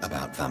reading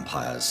about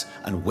vampires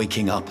and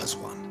waking up as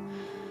one.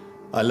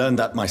 I learned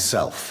that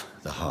myself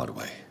the hard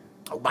way.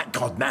 Oh my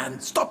God, man,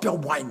 stop your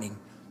whining.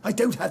 I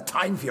don't have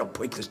time for your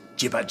pointless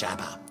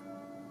jibber-jabber.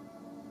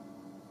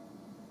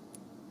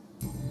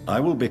 I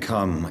will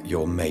become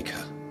your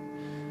maker.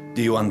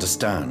 Do you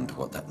understand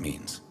what that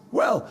means?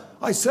 Well,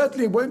 I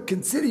certainly won't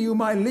consider you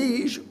my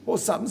liege, or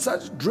some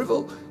such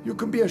drivel. You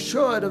can be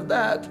assured of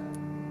that.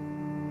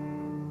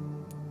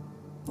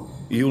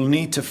 You'll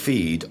need to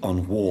feed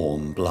on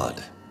warm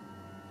blood.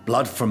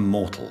 Blood from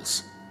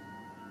mortals.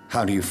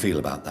 How do you feel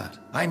about that?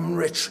 I'm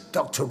rich,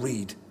 Dr.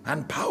 Reed,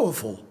 and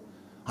powerful.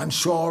 I'm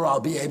sure I'll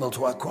be able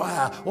to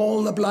acquire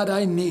all the blood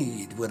I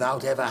need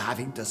without ever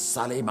having to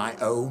sully my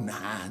own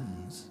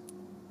hands.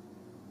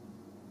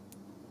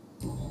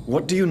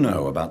 What do you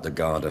know about the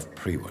Guard of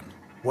Priwen?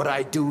 What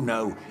I do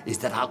know is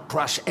that I'll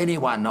crush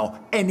anyone or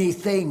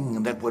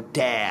anything that would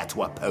dare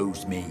to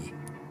oppose me.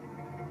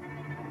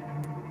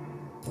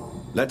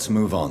 Let's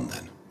move on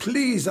then.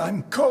 Please,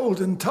 I'm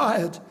cold and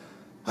tired.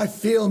 I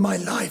feel my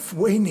life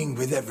waning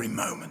with every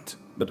moment.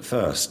 But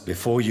first,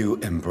 before you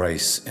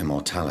embrace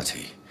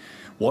immortality,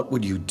 what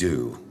would you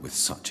do with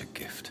such a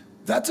gift?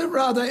 That's a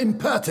rather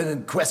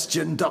impertinent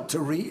question, Dr.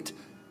 Reed,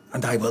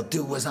 and I will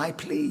do as I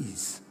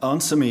please.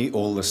 Answer me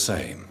all the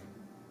same.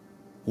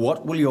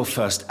 What will your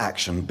first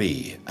action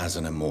be as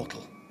an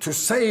immortal? To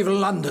save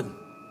London,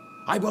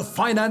 I will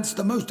finance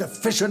the most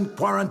efficient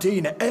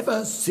quarantine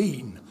ever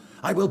seen.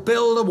 I will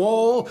build a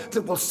wall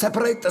that will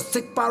separate the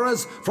sick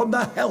boroughs from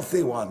the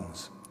healthy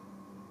ones.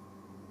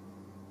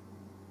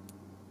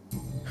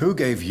 Who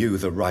gave you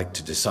the right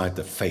to decide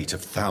the fate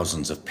of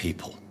thousands of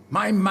people?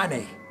 My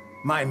money.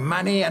 My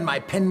money and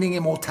my pending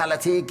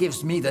immortality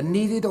gives me the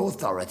needed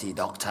authority,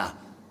 Doctor.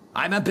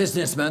 I'm a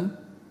businessman.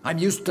 I'm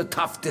used to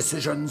tough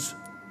decisions.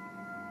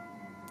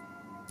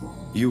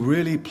 You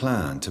really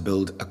plan to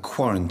build a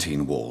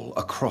quarantine wall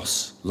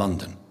across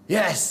London?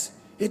 Yes,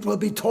 it will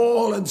be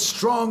tall and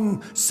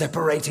strong,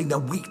 separating the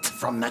wheat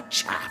from the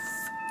chaff.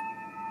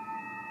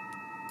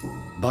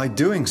 By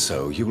doing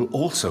so, you will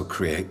also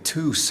create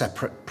two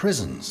separate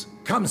prisons.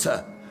 Come,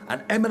 sir.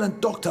 An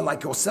eminent doctor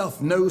like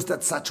yourself knows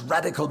that such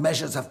radical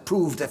measures have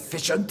proved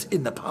efficient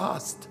in the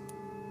past.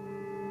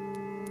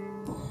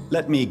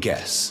 Let me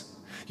guess.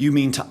 You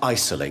mean to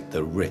isolate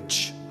the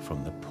rich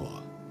from the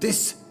poor?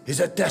 This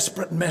is a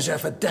desperate measure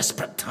for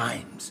desperate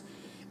times.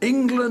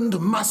 England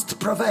must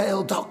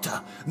prevail,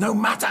 Doctor, no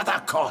matter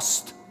the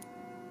cost.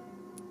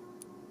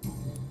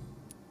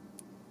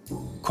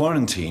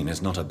 Quarantine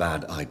is not a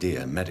bad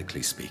idea,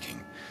 medically speaking.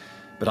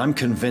 But I'm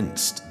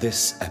convinced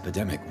this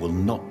epidemic will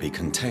not be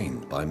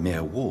contained by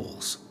mere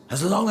walls.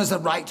 As long as the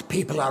right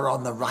people are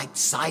on the right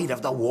side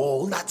of the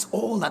wall, that's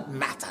all that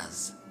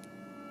matters.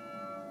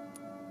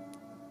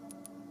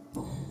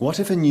 What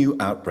if a new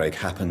outbreak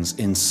happens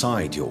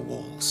inside your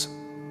walls?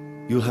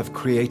 You'll have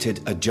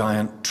created a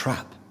giant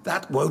trap.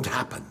 That won't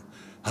happen.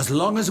 As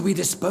long as we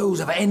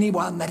dispose of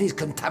anyone that is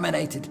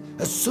contaminated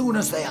as soon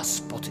as they are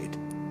spotted.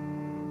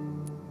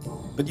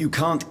 But you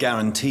can't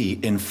guarantee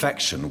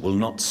infection will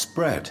not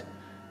spread.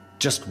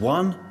 Just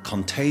one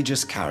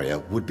contagious carrier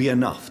would be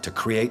enough to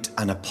create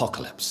an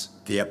apocalypse.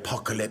 The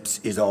apocalypse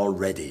is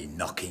already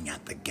knocking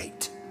at the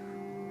gate.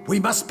 We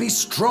must be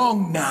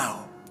strong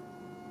now.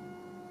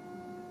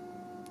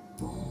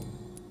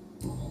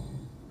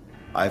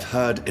 I've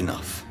heard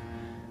enough.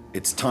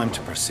 It's time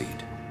to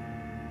proceed.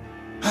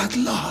 At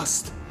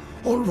last!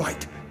 All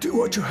right, do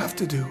what you have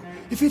to do.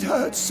 If it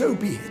hurts, so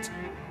be it.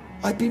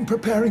 I've been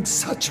preparing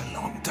such a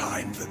long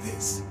time for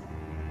this.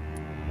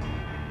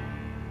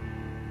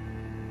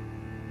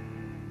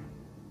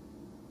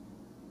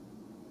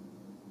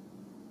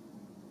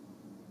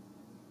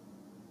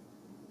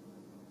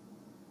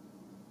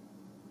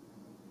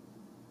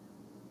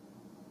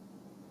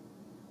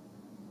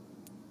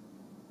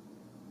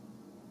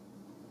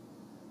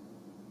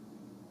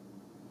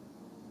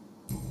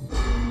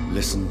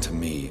 Listen to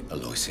me,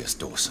 Aloysius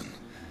Dawson.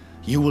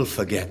 You will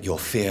forget your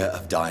fear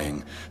of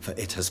dying, for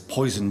it has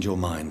poisoned your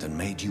mind and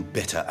made you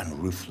bitter and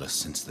ruthless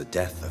since the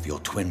death of your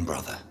twin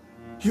brother.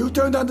 You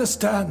don't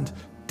understand.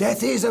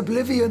 Death is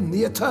oblivion,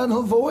 the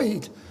eternal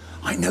void.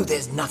 I know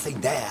there's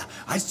nothing there.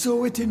 I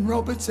saw it in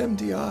Robert's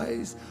empty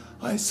eyes.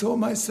 I saw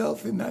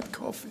myself in that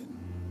coffin.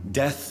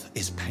 Death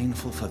is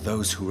painful for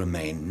those who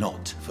remain,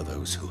 not for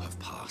those who have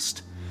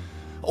passed.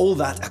 All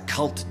that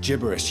occult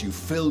gibberish you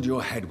filled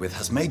your head with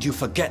has made you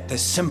forget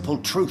this simple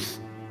truth.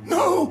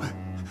 No!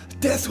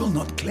 Death will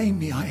not claim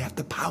me. I have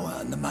the power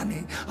and the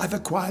money. I've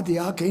acquired the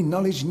arcane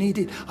knowledge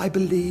needed. I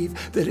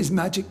believe there is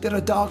magic, there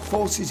are dark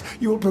forces.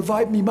 You will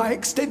provide me my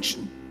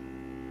extension.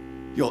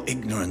 Your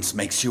ignorance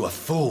makes you a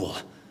fool.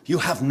 You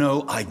have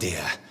no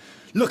idea.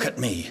 Look at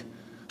me.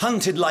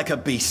 Hunted like a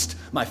beast,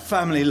 my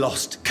family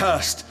lost,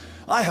 cursed.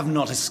 I have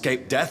not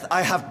escaped death,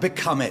 I have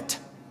become it.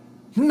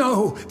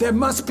 No, there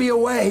must be a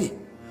way.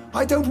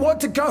 I don't want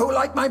to go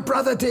like my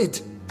brother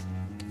did.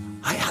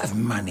 I have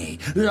money,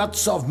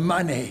 lots of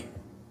money.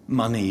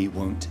 Money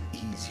won't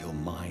ease your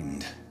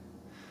mind.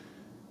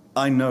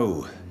 I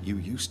know you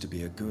used to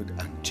be a good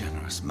and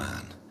generous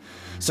man.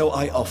 So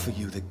I offer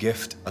you the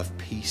gift of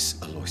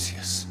peace,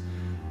 Aloysius.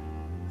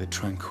 The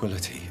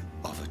tranquility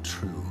of a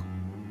true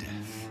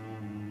death.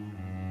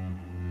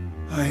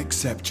 I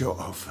accept your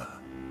offer.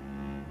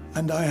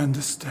 And I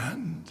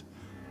understand.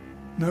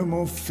 No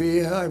more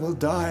fear, I will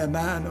die a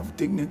man of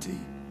dignity.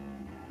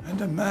 And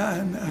a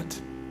man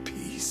at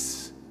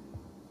peace.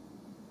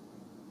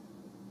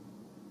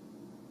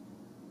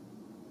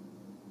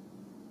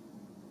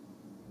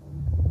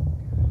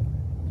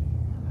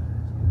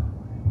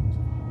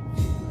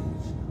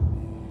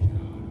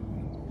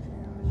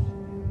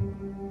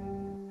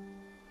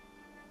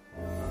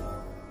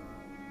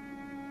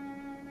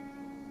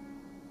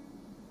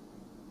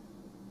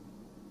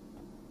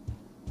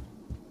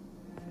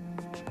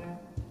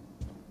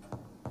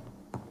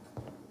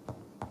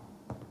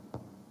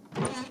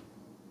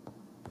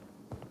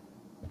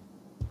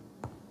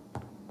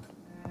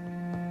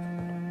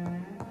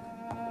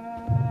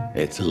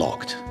 It's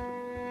locked.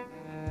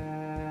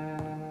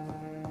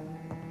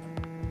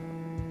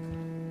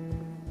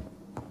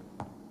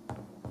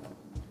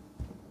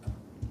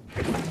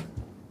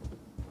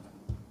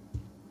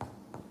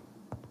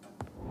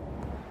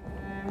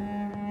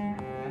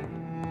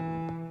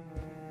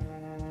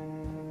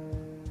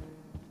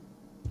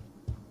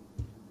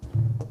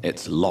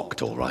 It's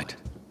locked, all right.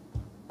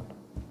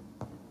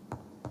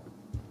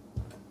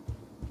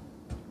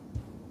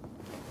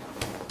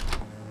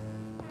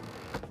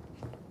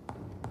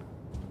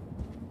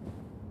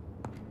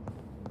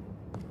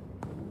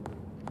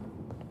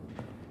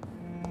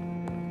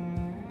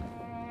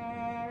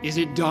 Is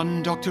it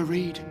done, Dr.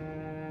 Reed?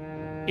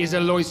 Is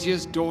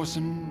Aloysius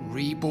Dawson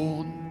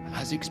reborn,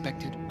 as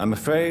expected? I'm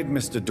afraid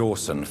Mr.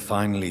 Dawson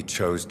finally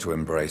chose to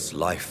embrace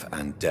life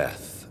and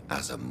death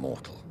as a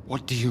mortal.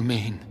 What do you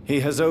mean?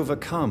 He has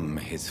overcome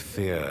his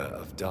fear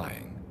of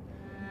dying.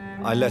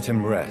 I let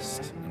him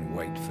rest and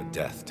wait for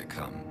death to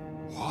come.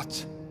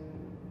 What?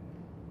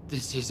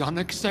 This is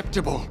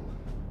unacceptable.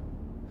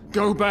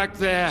 Go back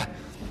there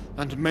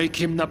and make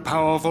him the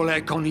powerful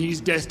Ekon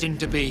he's destined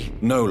to be.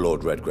 No,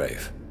 Lord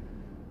Redgrave.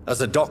 As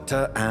a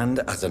doctor and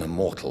as an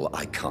immortal,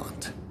 I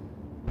can't.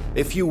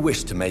 If you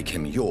wish to make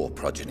him your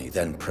progeny,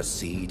 then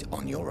proceed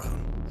on your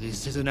own.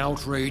 This is an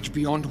outrage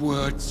beyond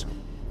words.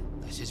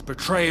 This is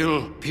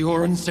betrayal,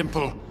 pure and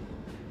simple.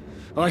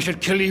 I should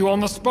kill you on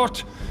the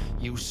spot.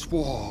 You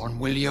swore on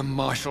William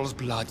Marshall's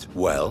blood.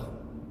 Well,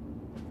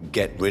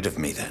 get rid of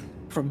me then.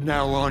 From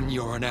now on,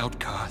 you're an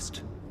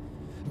outcast.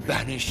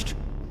 Banished.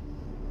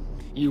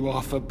 You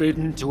are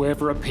forbidden to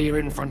ever appear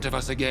in front of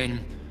us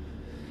again.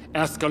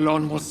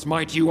 Ascalon will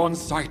smite you on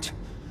sight,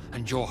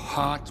 and your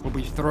heart will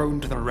be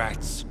thrown to the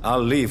rats.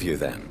 I'll leave you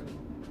then.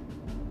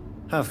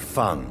 Have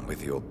fun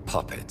with your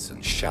puppets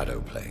and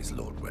shadow plays,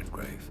 Lord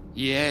Redgrave.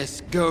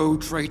 Yes, go,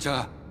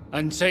 traitor.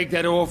 And take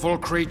that awful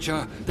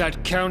creature,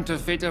 that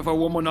counterfeit of a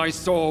woman I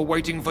saw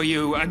waiting for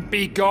you, and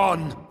be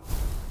gone!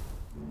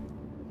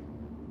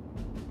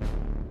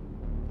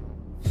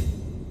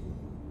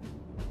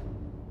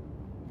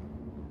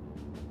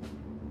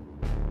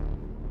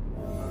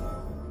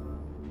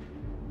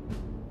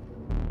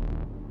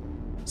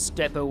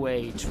 Step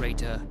away,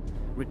 traitor.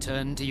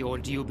 Return to your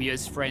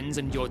dubious friends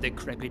and your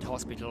decrepit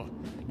hospital.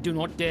 Do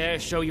not dare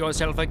show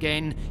yourself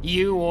again,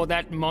 you or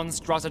that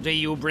monstrosity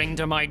you bring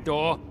to my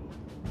door.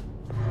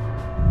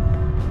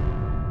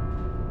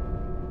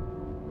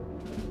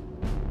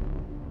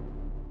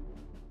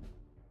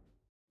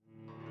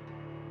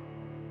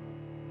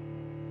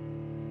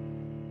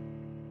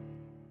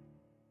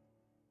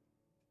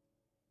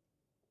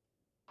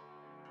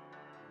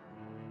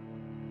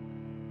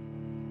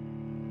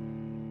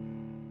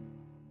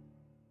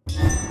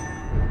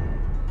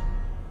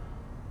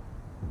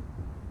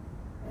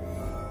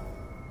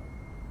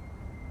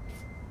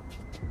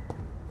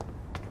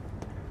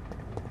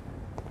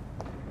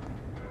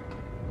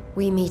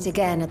 We meet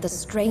again at the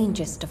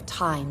strangest of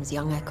times,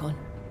 young Ekon.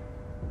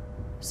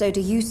 So do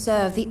you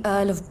serve the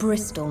Earl of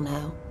Bristol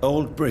now?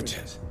 Old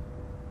Bridget.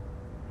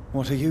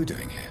 What are you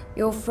doing here?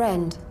 Your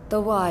friend, the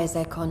wise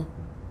Ekon.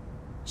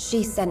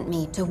 She sent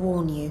me to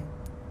warn you.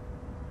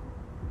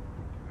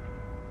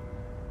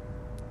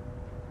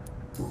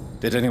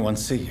 Did anyone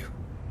see you?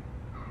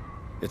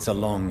 It's a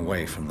long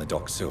way from the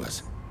dock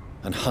sewers,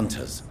 and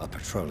hunters are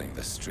patrolling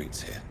the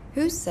streets here.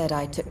 Who said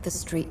I took the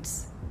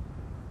streets?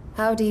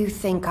 How do you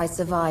think I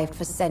survived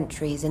for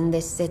centuries in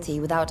this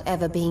city without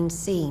ever being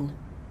seen?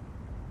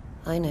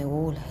 I know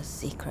all her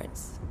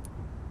secrets.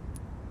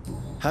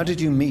 How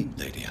did you meet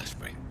Lady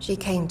Ashbury? She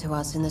came to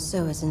us in the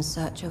sewers in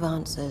search of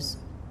answers.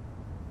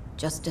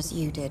 Just as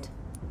you did.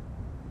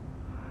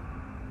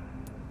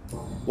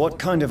 What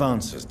kind of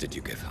answers did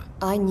you give her?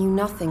 I knew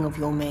nothing of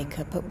your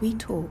maker, but we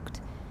talked.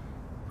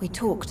 We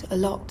talked a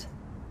lot.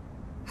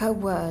 Her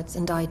words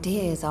and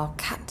ideas are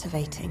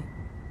captivating.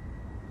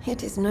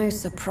 It is no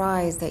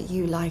surprise that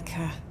you like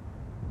her.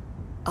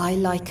 I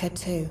like her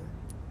too.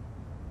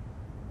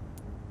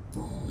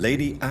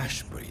 Lady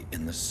Ashbury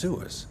in the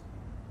sewers?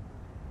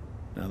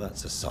 Now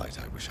that's a sight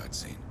I wish I'd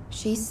seen.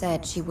 She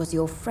said she was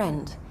your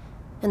friend,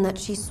 and that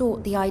she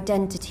sought the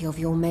identity of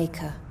your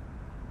maker.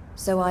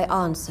 So I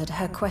answered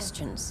her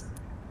questions.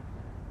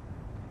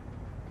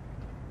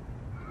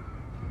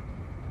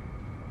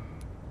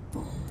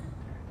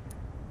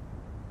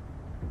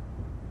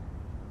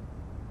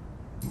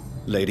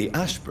 Lady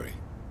Ashbury?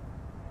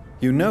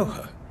 You know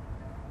her?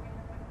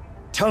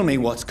 Tell me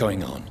what's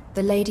going on.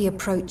 The lady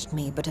approached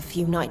me but a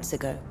few nights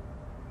ago,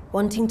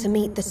 wanting to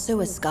meet the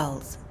sewer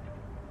skulls.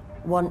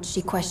 Once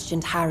she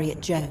questioned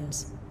Harriet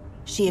Jones.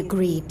 She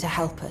agreed to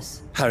help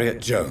us.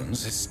 Harriet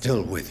Jones is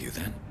still with you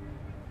then?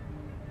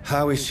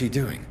 How is she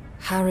doing?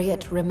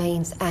 Harriet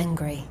remains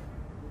angry,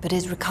 but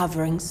is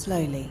recovering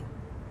slowly.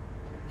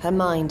 Her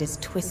mind is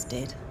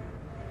twisted,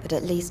 but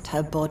at least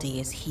her body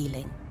is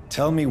healing.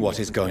 Tell me what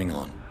is going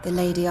on. The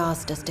lady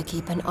asked us to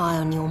keep an eye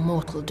on your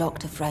mortal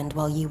doctor friend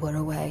while you were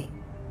away.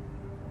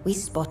 We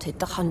spotted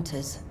the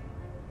hunters.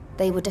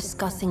 They were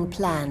discussing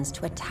plans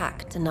to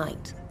attack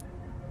tonight.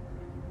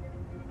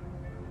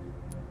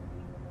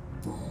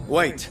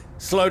 Wait!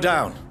 Slow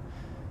down!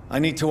 I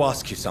need to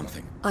ask you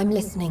something. I'm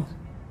listening,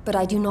 but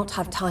I do not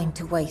have time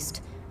to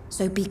waste,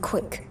 so be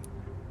quick.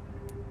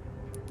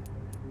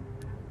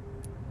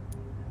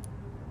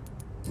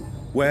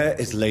 Where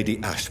is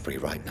Lady Ashbury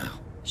right now?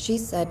 She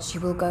said she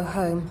will go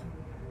home.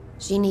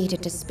 She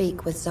needed to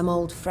speak with some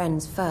old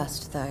friends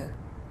first, though.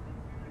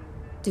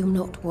 Do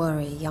not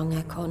worry, young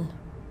Ekon.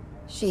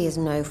 She is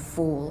no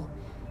fool,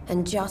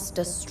 and just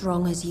as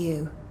strong as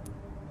you.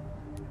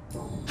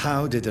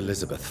 How did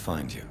Elizabeth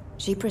find you?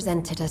 She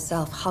presented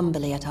herself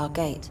humbly at our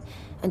gate,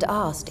 and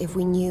asked if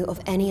we knew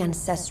of any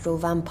ancestral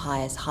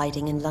vampires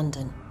hiding in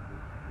London.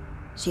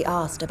 She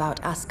asked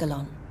about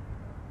Ascalon.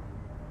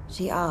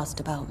 She asked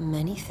about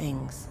many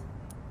things.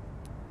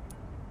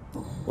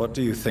 What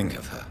do you think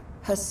of her?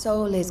 Her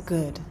soul is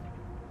good,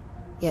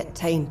 yet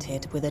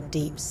tainted with a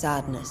deep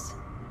sadness,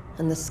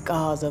 and the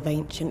scars of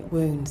ancient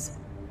wounds.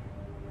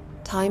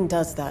 Time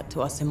does that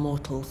to us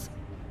immortals,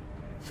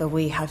 for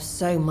we have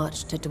so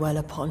much to dwell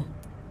upon.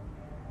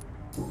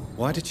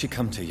 Why did she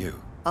come to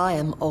you? I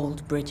am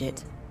old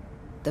Bridget,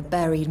 the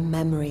buried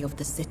memory of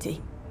the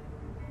city.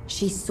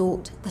 She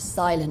sought the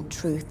silent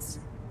truths,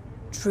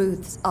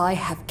 truths I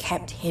have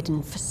kept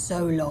hidden for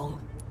so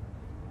long.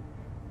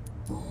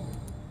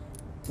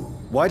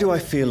 Why do I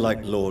feel like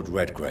Lord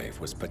Redgrave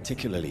was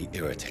particularly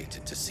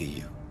irritated to see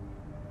you?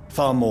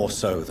 Far more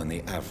so than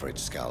the average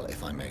Skull,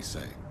 if I may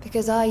say.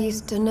 Because I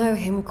used to know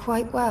him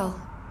quite well.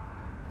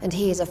 And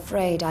he is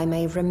afraid I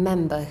may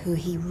remember who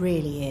he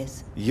really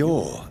is.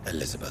 You're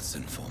Elizabeth's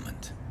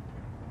informant.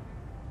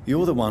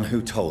 You're the one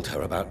who told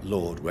her about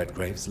Lord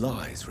Redgrave's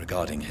lies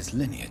regarding his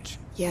lineage.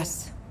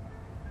 Yes,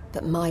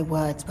 but my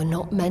words were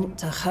not meant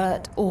to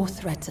hurt or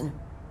threaten.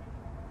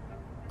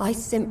 I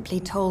simply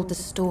told the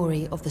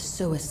story of the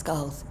sewer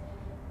skulls,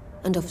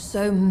 and of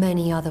so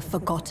many other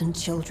forgotten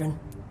children.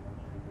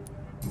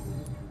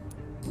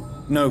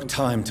 No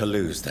time to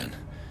lose, then.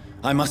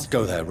 I must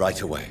go there right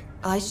away.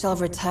 I shall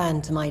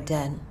return to my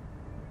den.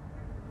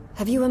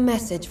 Have you a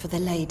message for the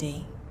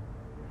lady?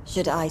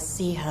 Should I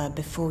see her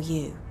before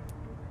you?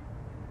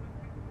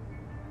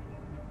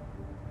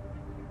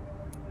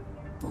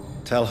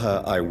 Tell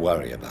her I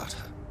worry about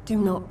her. Do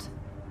not,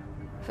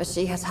 for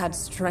she has had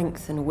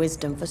strength and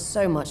wisdom for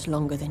so much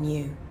longer than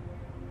you.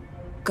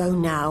 Go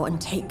now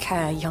and take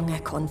care, young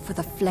Ekon, for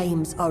the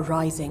flames are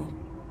rising.